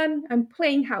is fun, I'm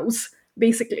playing house,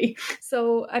 basically.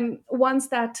 So, and once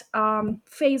that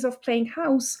phase of playing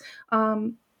house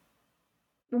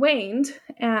waned,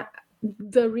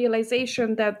 the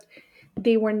realization that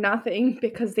they were nothing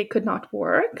because they could not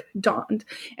work dawned.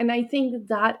 And I think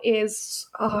that is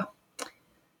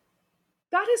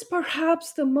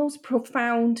perhaps the most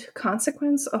profound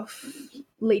consequence of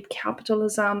late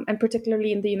capitalism, and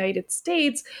particularly in the United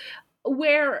States,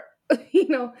 where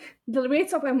the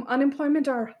rates of unemployment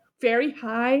are very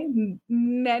high.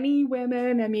 Many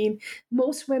women,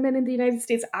 most women in the United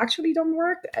States actually don't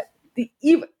work.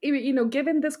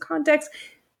 Given this context,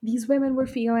 these women were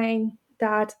feeling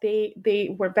that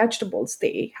they were vegetables.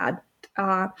 They had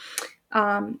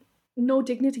no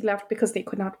dignity left because they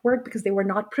could not work, because they were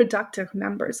not productive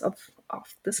members of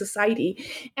the society.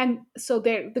 And so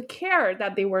the care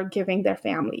that they were giving their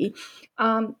family,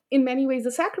 in many ways,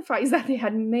 the sacrifice that they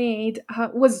had made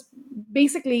was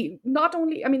basically not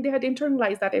only, they had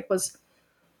internalized that it was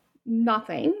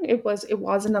nothing. It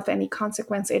wasn't of any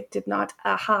consequence. It did not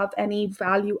have any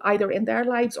value either in their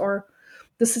lives or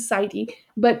the society.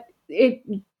 But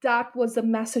that was the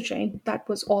messaging that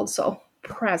was also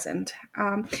present.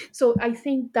 So I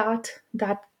think that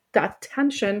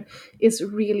tension is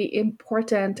really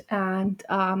important and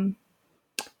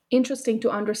interesting to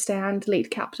understand late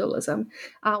capitalism.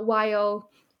 While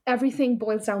everything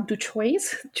boils down to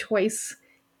choice,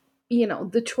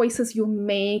 the choices you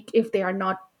make, if they are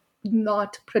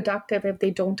not productive, if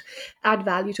they don't add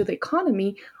value to the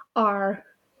economy, are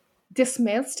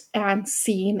dismissed and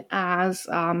seen as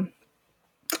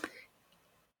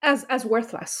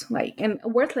worthless. And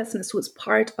worthlessness was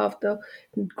part of the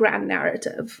grand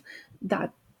narrative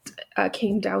that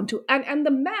came down to, and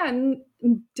the men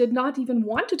did not even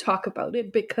want to talk about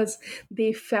it, because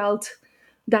they felt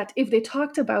that if they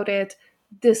talked about it,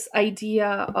 this idea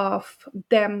of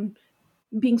them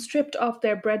being stripped of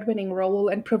their breadwinning role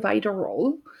and provider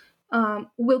role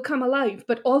will come alive,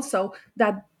 but also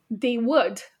that they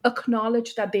would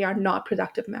acknowledge that they are not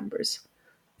productive members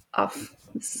of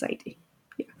society.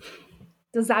 Yeah.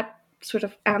 Does that sort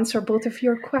of answer both of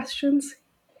your questions?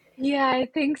 Yeah, I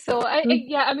think so.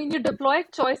 You deployed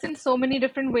choice in so many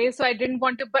different ways. So I didn't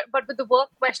want to, but with the work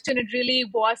question, it really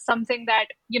was something that,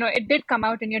 it did come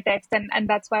out in your text, and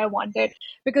that's why I wanted,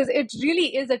 because it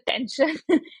really is a tension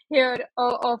here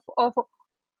of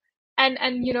and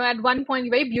at one point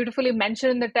you very beautifully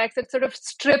mentioned in the text, it sort of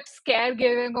strips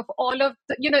caregiving of all of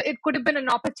the, it could have been an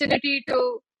opportunity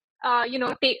to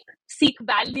seek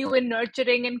value in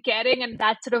nurturing and caring, and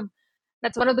that's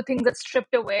one of the things that's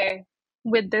stripped away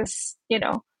with this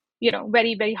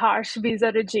very, very harsh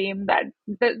visa regime, that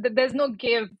there's no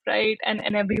give, right?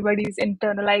 And everybody's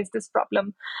internalized this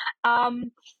problem.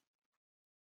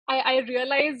 I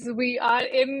realize we are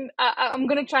in, I'm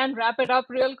going to try and wrap it up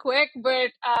real quick,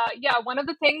 but one of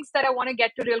the things that I want to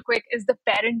get to real quick is the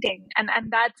parenting. And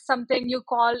that's something you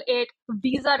call it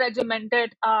visa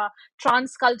regimented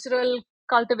transcultural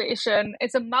cultivation.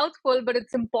 It's a mouthful, but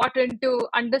it's important to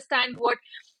understand what,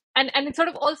 and it sort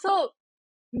of also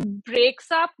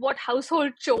breaks up what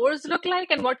household chores look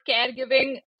like and what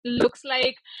caregiving looks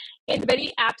like in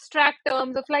very abstract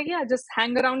terms of just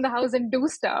hang around the house and do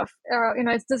stuff.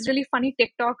 It's this really funny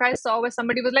TikTok I saw where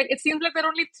somebody was like, it seems like there are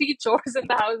only 3 chores in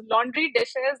the house: laundry,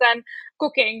 dishes, and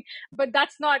cooking. But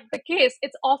that's not the case.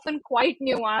 It's often quite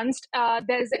nuanced.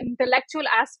 There's an intellectual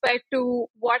aspect to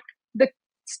what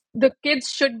the kids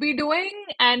should be doing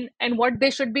and what they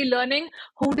should be learning,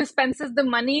 who dispenses the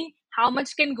money, how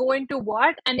much can go into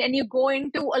what, and then you go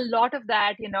into a lot of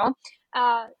that,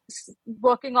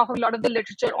 working off a lot of the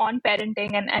literature on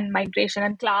parenting and migration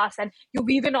and class, and you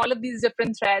weave in all of these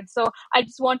different threads. So I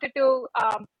just wanted to,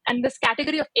 and this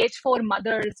category of H4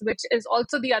 mothers, which is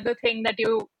also the other thing that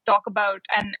you talk about,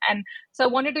 and so I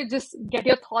wanted to just get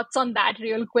your thoughts on that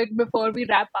real quick before we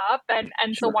wrap up, and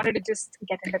so wanted to just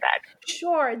get into that.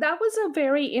 Sure, that was a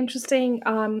very interesting.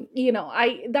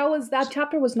 That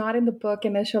chapter was not in the book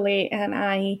initially, and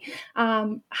I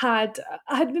had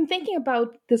been thinking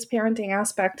about this parenting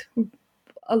aspect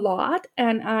a lot.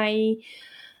 And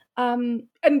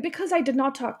because I did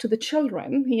not talk to the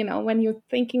children, when you're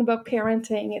thinking about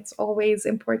parenting, it's always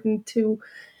important to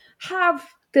have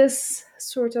this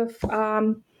sort of,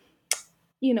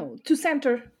 to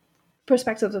center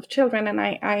perspectives of children. And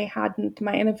I hadn't,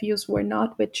 my interviews were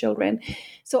not with children.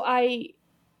 So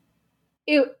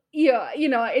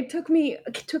it took me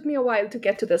a while to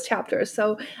get to this chapter.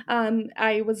 So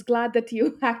I was glad that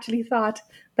you actually thought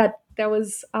that there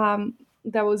was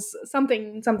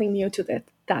something new to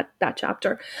that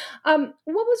chapter.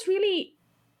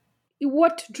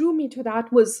 What drew me to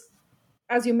that was,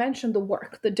 as you mentioned,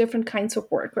 the different kinds of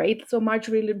work, right? So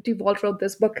Marjorie DeWalt wrote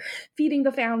this book, Feeding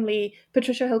the Family.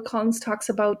 Patricia Hill Collins talks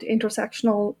about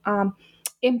intersectional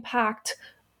impact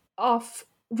of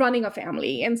running a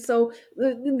family. And so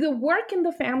the work in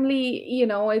the family,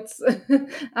 it's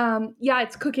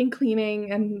it's cooking,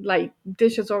 cleaning, and like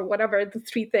dishes or whatever, the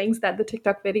three things that the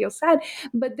TikTok video said.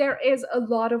 But there is a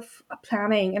lot of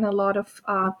planning and a lot of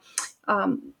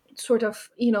sort of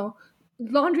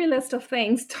laundry list of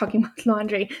things, talking about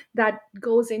laundry, that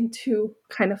goes into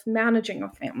kind of managing a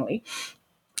family.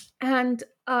 And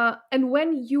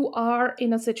when you are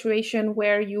in a situation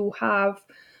where you have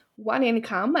one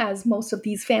income, as most of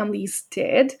these families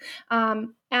did,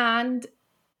 and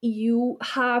you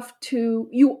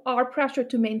are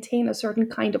pressured to maintain a certain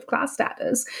kind of class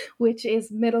status, which is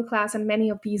middle class, and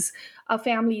many of these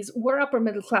families were upper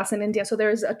middle class in India. So there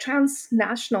is a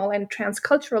transnational and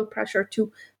transcultural pressure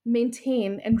to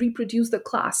maintain and reproduce the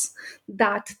class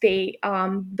that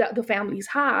that the families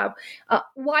have,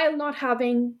 while not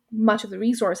having much of the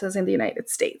resources in the United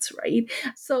States, right?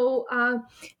 So,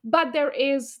 but there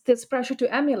is this pressure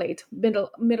to emulate middle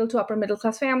to upper middle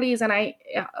class families, and I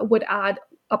would add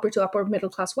upper to upper middle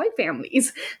class white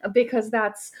families, because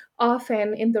that's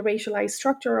often in the racialized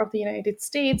structure of the United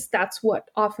States. That's what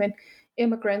often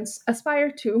immigrants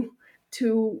aspire to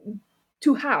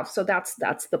have. So that's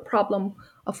the problem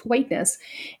of whiteness.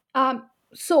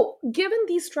 So given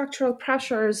these structural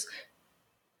pressures,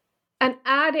 and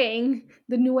adding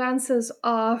the nuances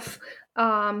of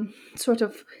sort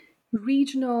of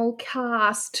regional,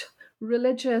 caste,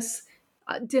 religious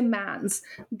demands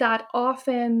that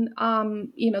often,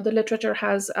 the literature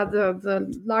has,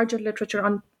 the larger literature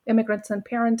on immigrants and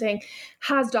parenting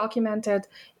has documented,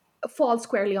 fall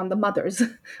squarely on the mothers,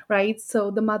 right? So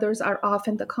the mothers are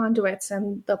often the conduits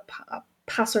and the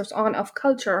passers on of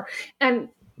culture. And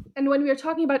when we are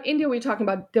talking about India, we're talking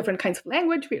about different kinds of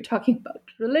language, we are talking about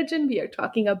religion, we are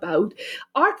talking about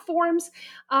art forms,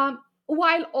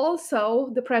 while also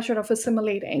the pressure of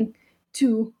assimilating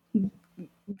to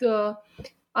the,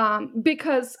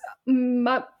 because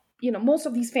most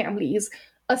of these families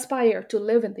aspire to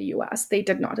live in the US. They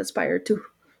did not aspire to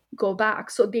go back.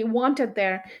 So they wanted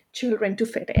their children to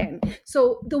fit in.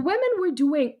 So the women were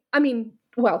doing,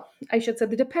 I should say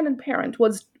the dependent parent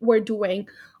were doing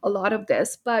a lot of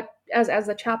this, but as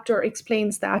the chapter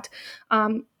explains that,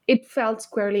 it fell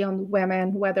squarely on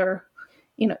women, whether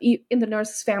in the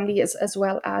nurses' family as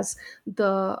well as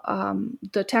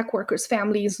the tech workers'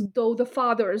 families, though the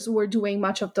fathers were doing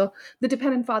much of the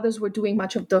dependent fathers were doing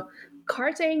much of the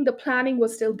carting, the planning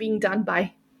was still being done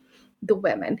by the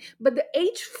women. But the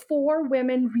H4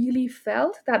 women really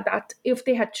felt that if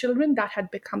they had children, that had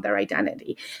become their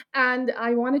identity. And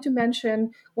I wanted to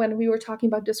mention, when we were talking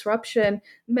about disruption,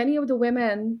 many of the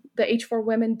women, the H4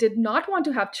 women, did not want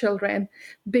to have children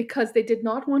because they did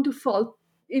not want to fall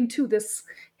into this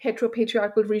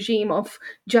heteropatriarchal regime of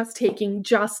just taking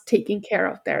care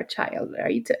of their child,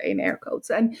 right, in air quotes.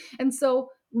 And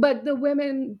so, but the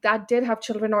women that did have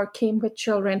children or came with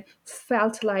children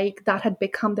felt like that had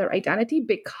become their identity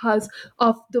because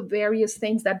of the various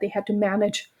things that they had to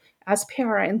manage as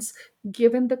parents.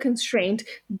 Given the constraint,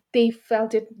 they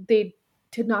felt they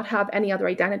did not have any other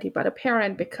identity but a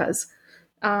parent, because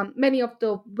many of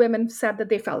the women said that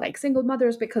they felt like single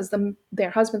mothers because their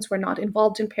husbands were not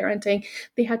involved in parenting.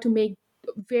 They had to make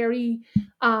very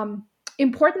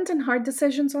important and hard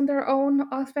decisions on their own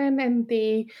often, and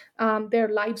their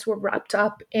lives were wrapped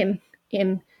up in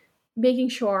making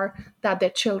sure that their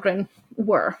children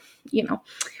were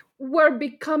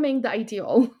becoming the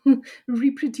ideal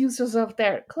reproducers of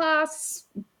their class,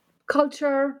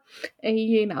 culture,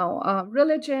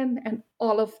 religion, and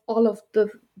all of the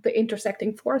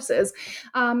intersecting forces.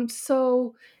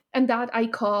 And that I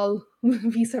call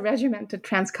visa regimented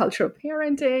transcultural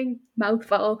parenting.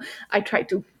 Mouthful. I try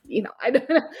to I don't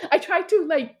know. I tried to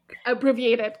like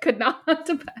abbreviate it, could not, but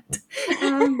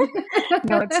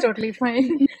No, it's totally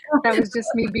fine. That was just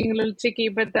me being a little cheeky,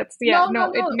 but it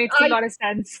no. makes a lot of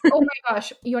sense. Oh my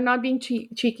gosh, you're not being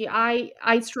cheeky.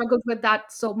 I struggled with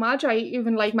that so much. I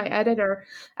even like my editor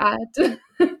at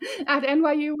at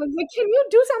NYU was like, "Can you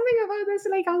do something about this?"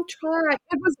 Like, I'll try.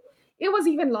 It was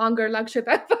even longer,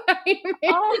 Lakshita.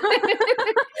 Oh.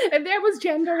 And there was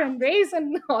gender and race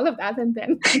and all of that, and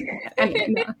then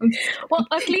Well,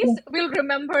 at least we'll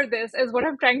remember this, is what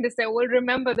I'm trying to say. We'll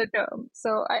remember the term.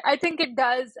 So I think it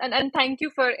does. And thank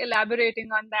you for elaborating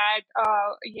on that.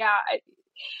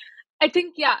 I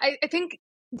think, I think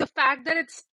the fact that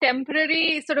it's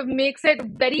temporary sort of makes it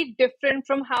very different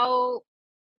from how,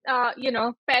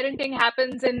 parenting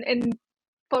happens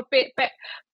for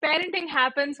parenting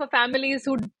happens for families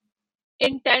who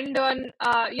intend on,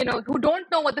 who don't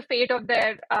know what the fate of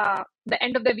the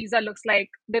end of their visa looks like.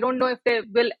 They don't know if they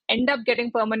will end up getting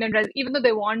permanent even though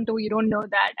they want to. You don't know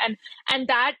that, and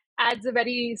that adds a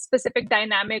very specific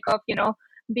dynamic of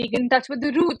being in touch with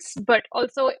the roots, but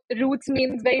also roots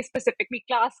means very specifically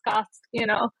class, caste,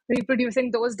 reproducing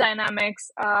those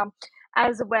dynamics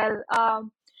as well.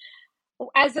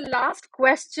 As a last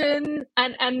question,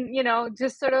 and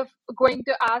just sort of going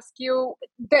to ask you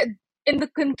that in the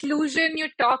conclusion, you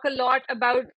talk a lot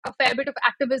about a fair bit of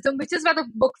activism, which is where the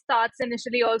book starts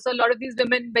initially. Also, a lot of these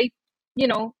women very,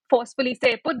 forcefully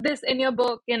say, put this in your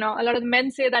book. A lot of men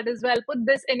say that as well, put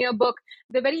this in your book.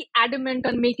 They're very adamant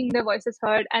on making their voices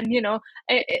heard. And,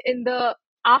 in the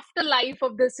afterlife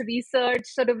of this research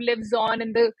sort of lives on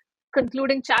in the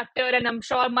concluding chapter, and I'm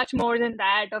sure much more than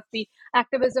that, of the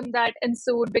activism that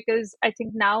ensued, because I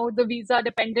think now the the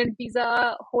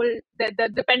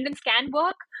dependents can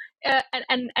work,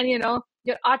 and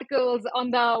your articles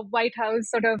on the White House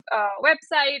sort of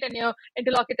website and your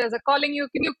interlocutors are calling you.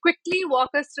 Can you quickly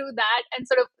walk us through that and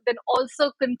sort of then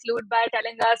also conclude by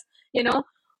telling us,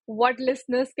 what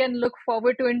listeners can look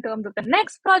forward to in terms of the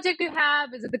next project you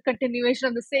have? Is it the continuation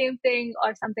of the same thing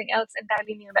or something else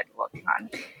entirely new that you're working on?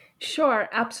 Sure,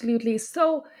 absolutely.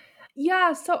 So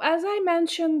as I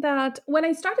mentioned, that when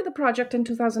I started the project in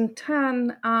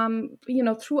 2010,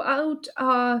 throughout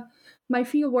my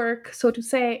field work, so to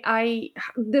say,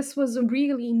 this was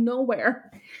really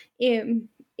nowhere in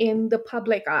the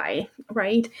public eye,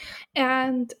 right?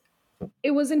 And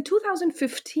it was in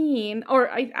 2015, or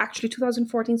actually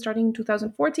 2014, starting in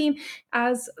 2014,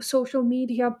 as social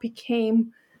media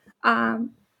became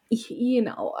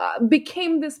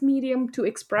became this medium to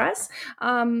express,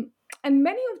 and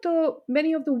many of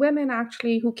the women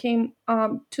actually who came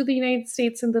to the United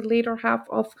States in the later half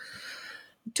of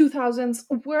 2000s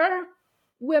were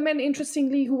women,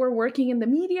 interestingly, who were working in the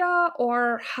media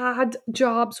or had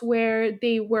jobs where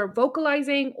they were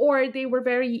vocalizing, or they were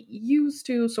very used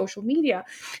to social media.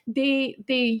 They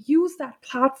use that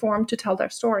platform to tell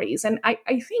their stories. And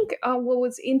I think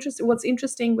what's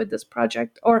interesting with this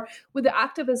project, or with the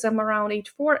activism around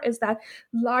H4, is that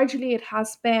largely it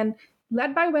has been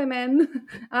led by women,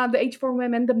 the H4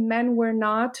 women. The men were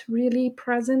not really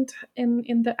present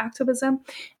in the activism.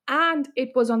 And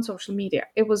it was on social media.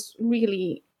 It was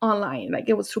really online. Like,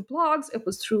 it was through blogs, it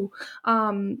was through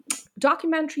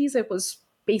documentaries. It was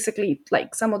basically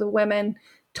like some of the women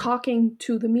talking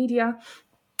to the media.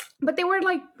 But they were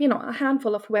like, a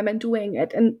handful of women doing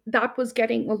it. And that was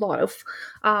getting a lot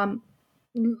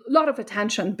of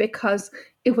attention, because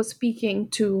it was speaking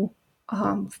to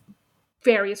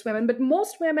various women. But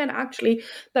most women actually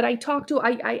that I talked to,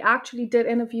 I actually did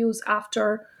interviews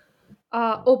after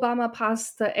Obama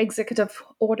passed the executive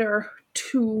order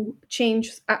to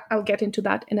change, I'll get into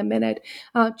that in a minute,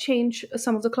 change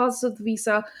some of the clauses of the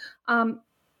visa. And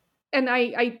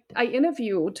I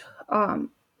interviewed,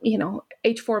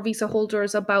 H4 visa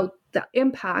holders about the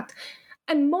impact.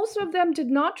 And most of them did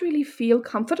not really feel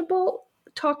comfortable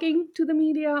talking to the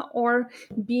media or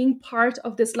being part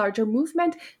of this larger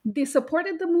movement. They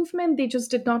supported the movement, they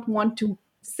just did not want to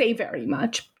say very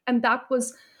much. And that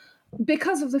was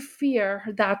because of the fear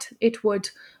that it would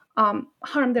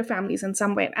harm their families in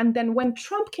some way. And then when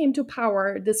Trump came to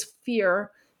power, this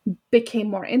fear became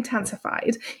more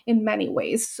intensified in many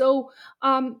ways. So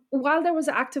while there was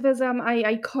activism,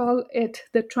 I call it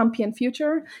the Trumpian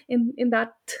future in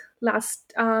that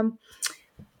last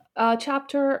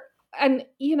chapter. And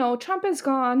Trump is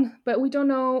gone, but we don't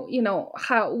know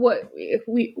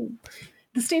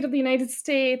the state of the United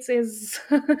States is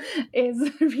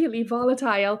is really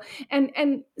volatile.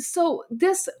 And so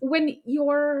this, when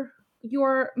your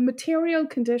material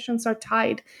conditions are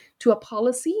tied to a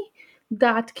policy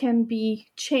that can be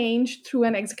changed through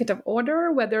an executive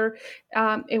order, whether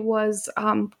it was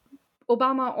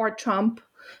Obama or Trump,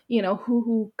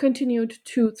 who continued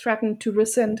to threaten to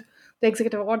rescind the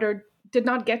executive order, did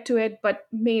not get to it, but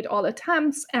made all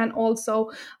attempts, and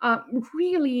also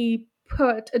really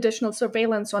put additional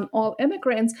surveillance on all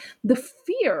immigrants. The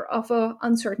fear of an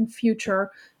uncertain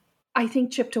future, I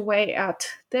think, chipped away at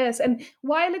this. And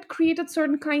while it created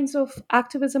certain kinds of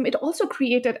activism, it also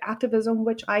created activism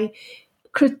which I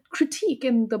critique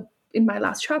in my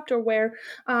last chapter, where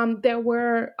there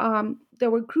were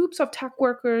groups of tech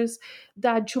workers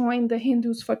that joined the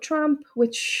Hindus for Trump,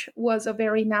 which was a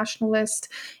very nationalist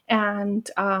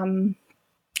and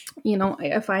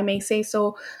if I may say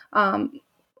so,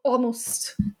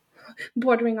 almost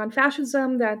bordering on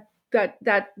fascism, that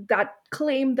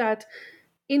claimed that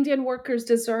Indian workers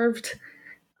deserved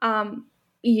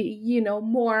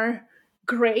more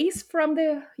grace from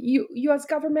the U.S.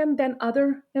 government than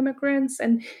other immigrants,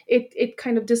 and it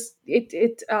kind of just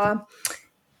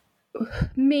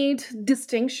made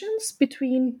distinctions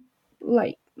between,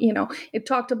 it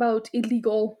talked about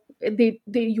illegal. They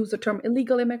use the term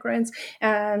illegal immigrants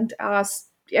and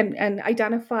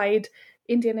identified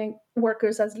Indian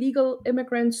workers as legal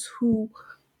immigrants who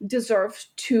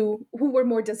were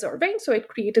more deserving. So it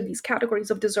created these categories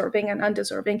of deserving and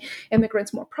undeserving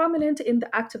immigrants more prominent in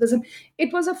the activism.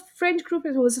 It was a fringe group,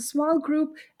 it was a small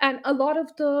group, and a lot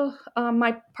of the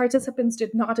my participants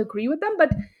did not agree with them,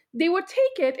 but they would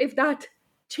take it if that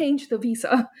changed the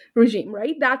visa regime,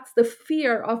 right? That's the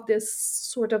fear of this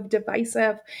sort of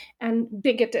divisive and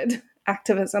bigoted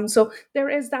activism. So there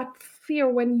is that fear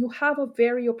when you have a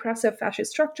very oppressive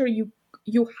fascist structure. You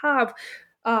have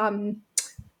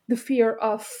the fear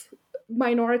of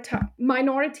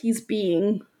minorities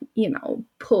being,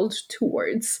 pulled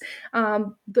towards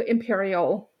the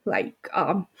imperial,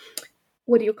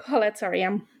 what do you call it? Sorry,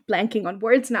 I'm blanking on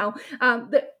words now.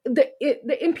 The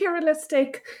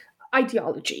imperialistic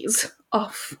ideologies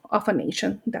of a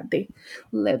nation that they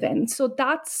live in. So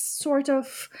that's sort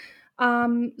of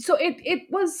so it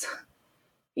was,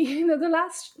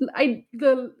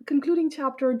 the concluding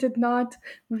chapter did not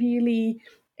really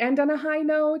end on a high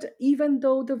note, even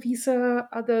though the visa,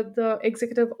 the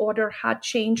executive order had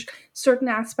changed certain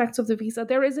aspects of the visa.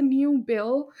 There is a new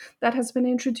bill that has been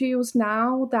introduced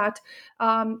now that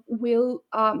will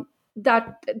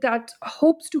that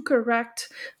hopes to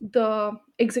correct the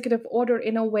executive order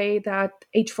in a way that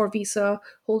H-4 visa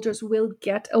holders will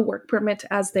get a work permit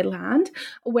as they land,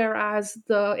 whereas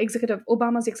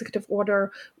Obama's executive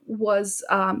order was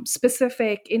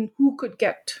specific in who could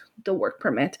get the work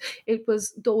permit. It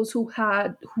was those who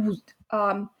had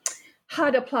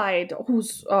applied,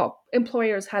 whose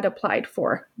employers had applied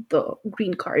for the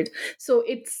green card. So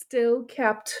it still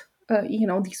kept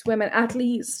these women at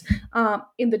least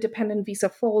in the dependent visa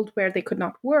fold, where they could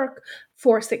not work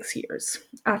for 6 years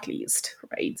at least,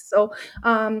 right? So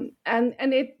and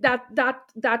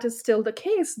that is still the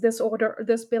case. This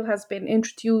bill has been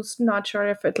introduced. Not sure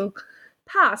if it'll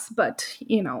pass, but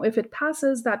if it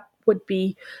passes, that would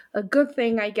be a good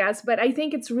thing, I guess. But I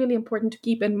think it's really important to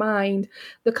keep in mind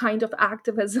the kind of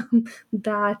activism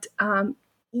that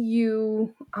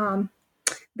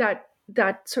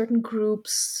that certain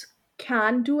groups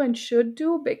can do and should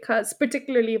do, because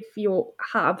particularly if you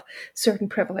have certain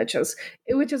privileges,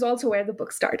 which is also where the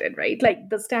book started, right? Like,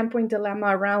 the standpoint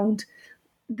dilemma around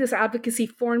this advocacy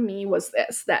for me was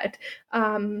this, that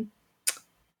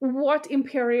what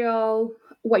imperial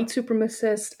white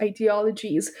supremacist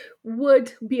ideologies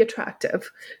would be attractive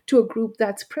to a group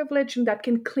that's privileged and that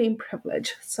can claim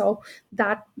privilege. So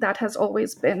that has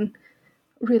always been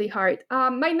really hard.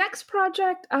 My next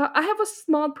project, I have a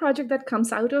small project that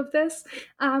comes out of this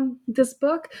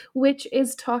book, which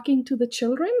is talking to the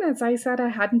children. As I said, I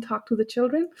hadn't talked to the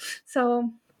children.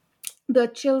 So the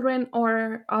children,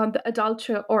 or the adult,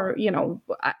 or,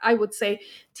 I would say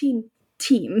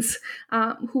teens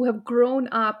who have grown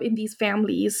up in these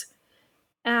families.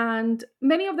 And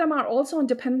many of them are also on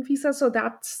dependent visa. So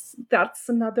that's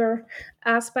another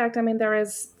aspect. I mean,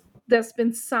 there's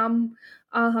been some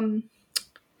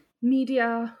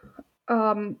media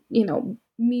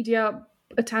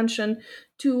attention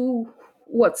to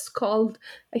what's called,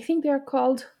 I think they're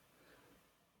called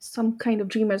some kind of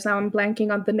dreamers. Now I'm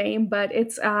blanking on the name, but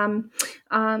it's so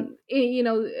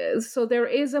there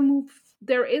is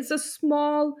a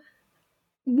small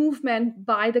movement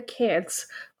by the kids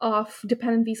of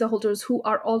dependent visa holders who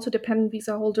are also dependent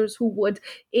visa holders who would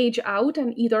age out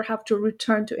and either have to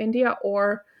return to India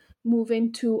or move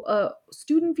into a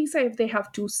student visa if they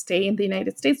have to stay in the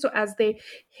United States. So as they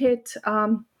hit,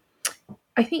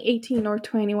 I think 18 or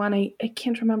 21, I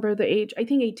can't remember the age, I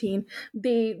think 18,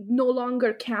 they no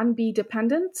longer can be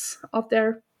dependents of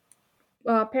their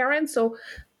parents. So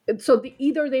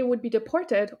either they would be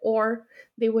deported or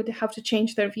they would have to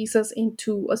change their visas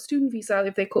into a student visa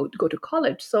if they go to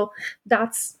college. So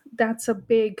that's a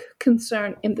big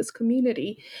concern in this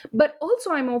community. But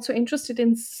also, I'm also interested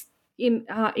in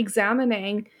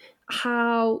examining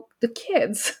how the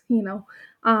kids,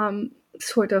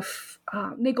 sort of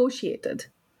negotiated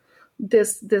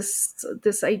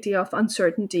this idea of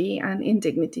uncertainty and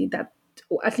indignity that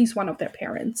at least one of their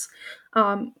parents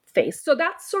faced. So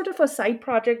that's sort of a side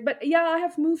project. But yeah, I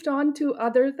have moved on to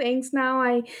other things now.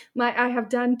 I have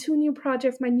done 2 new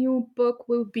projects. My new book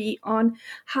will be on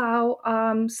how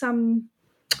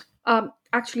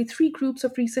actually 3 groups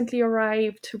of recently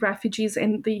arrived refugees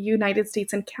in the United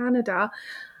States and Canada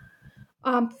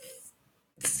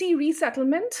see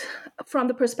resettlement from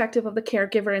the perspective of the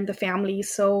caregiver and the family.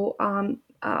 So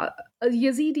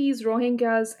Yazidis,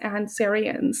 Rohingyas, and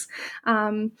Syrians.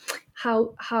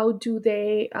 How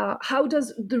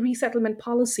does the resettlement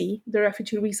policy, the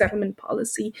refugee resettlement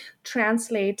policy,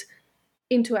 translate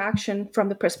into action from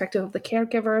the perspective of the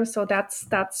caregiver? So that's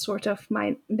sort of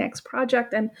my next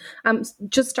project, and I'm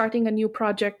just starting a new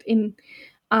project in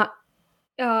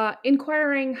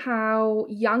inquiring how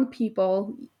young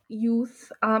people,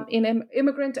 youth,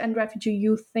 immigrant and refugee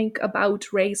youth, think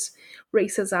about race,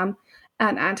 racism,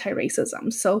 and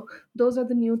anti-racism. So those are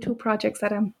the new 2 projects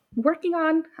that I'm working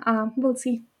on. We'll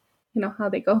see, how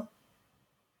they go.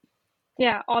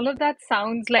 Yeah, all of that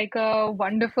sounds like a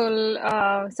wonderful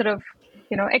sort of,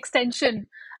 extension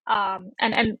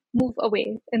and move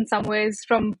away in some ways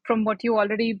from what you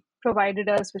already provided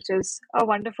us, which is a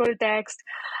wonderful text.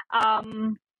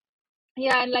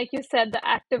 Yeah, and like you said, the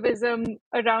activism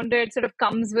around it sort of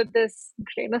comes with this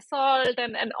grain of salt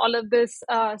and all of this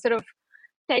sort of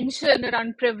tension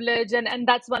around privilege, and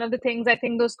that's one of the things. I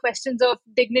think those questions of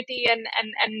dignity and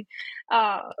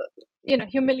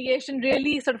humiliation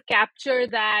really sort of capture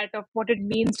that, of what it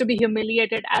means to be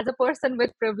humiliated as a person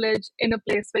with privilege in a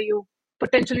place where you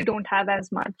potentially don't have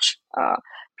as much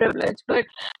privilege. But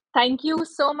thank you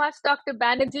so much, Dr.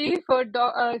 Banerjee, for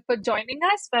joining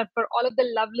us, for all of the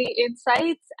lovely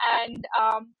insights. And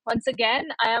once again,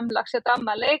 I am Lakshata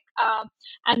Malik,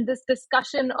 and this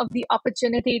discussion of The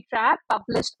Opportunity Trap,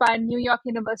 published by New York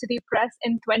University Press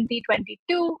in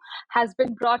 2022, has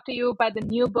been brought to you by the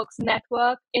New Books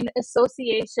Network in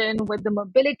association with the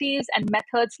Mobilities and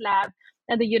Methods Lab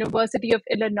at the University of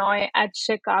Illinois at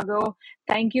Chicago.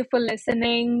 Thank you for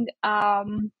listening.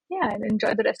 And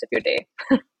enjoy the rest of your day.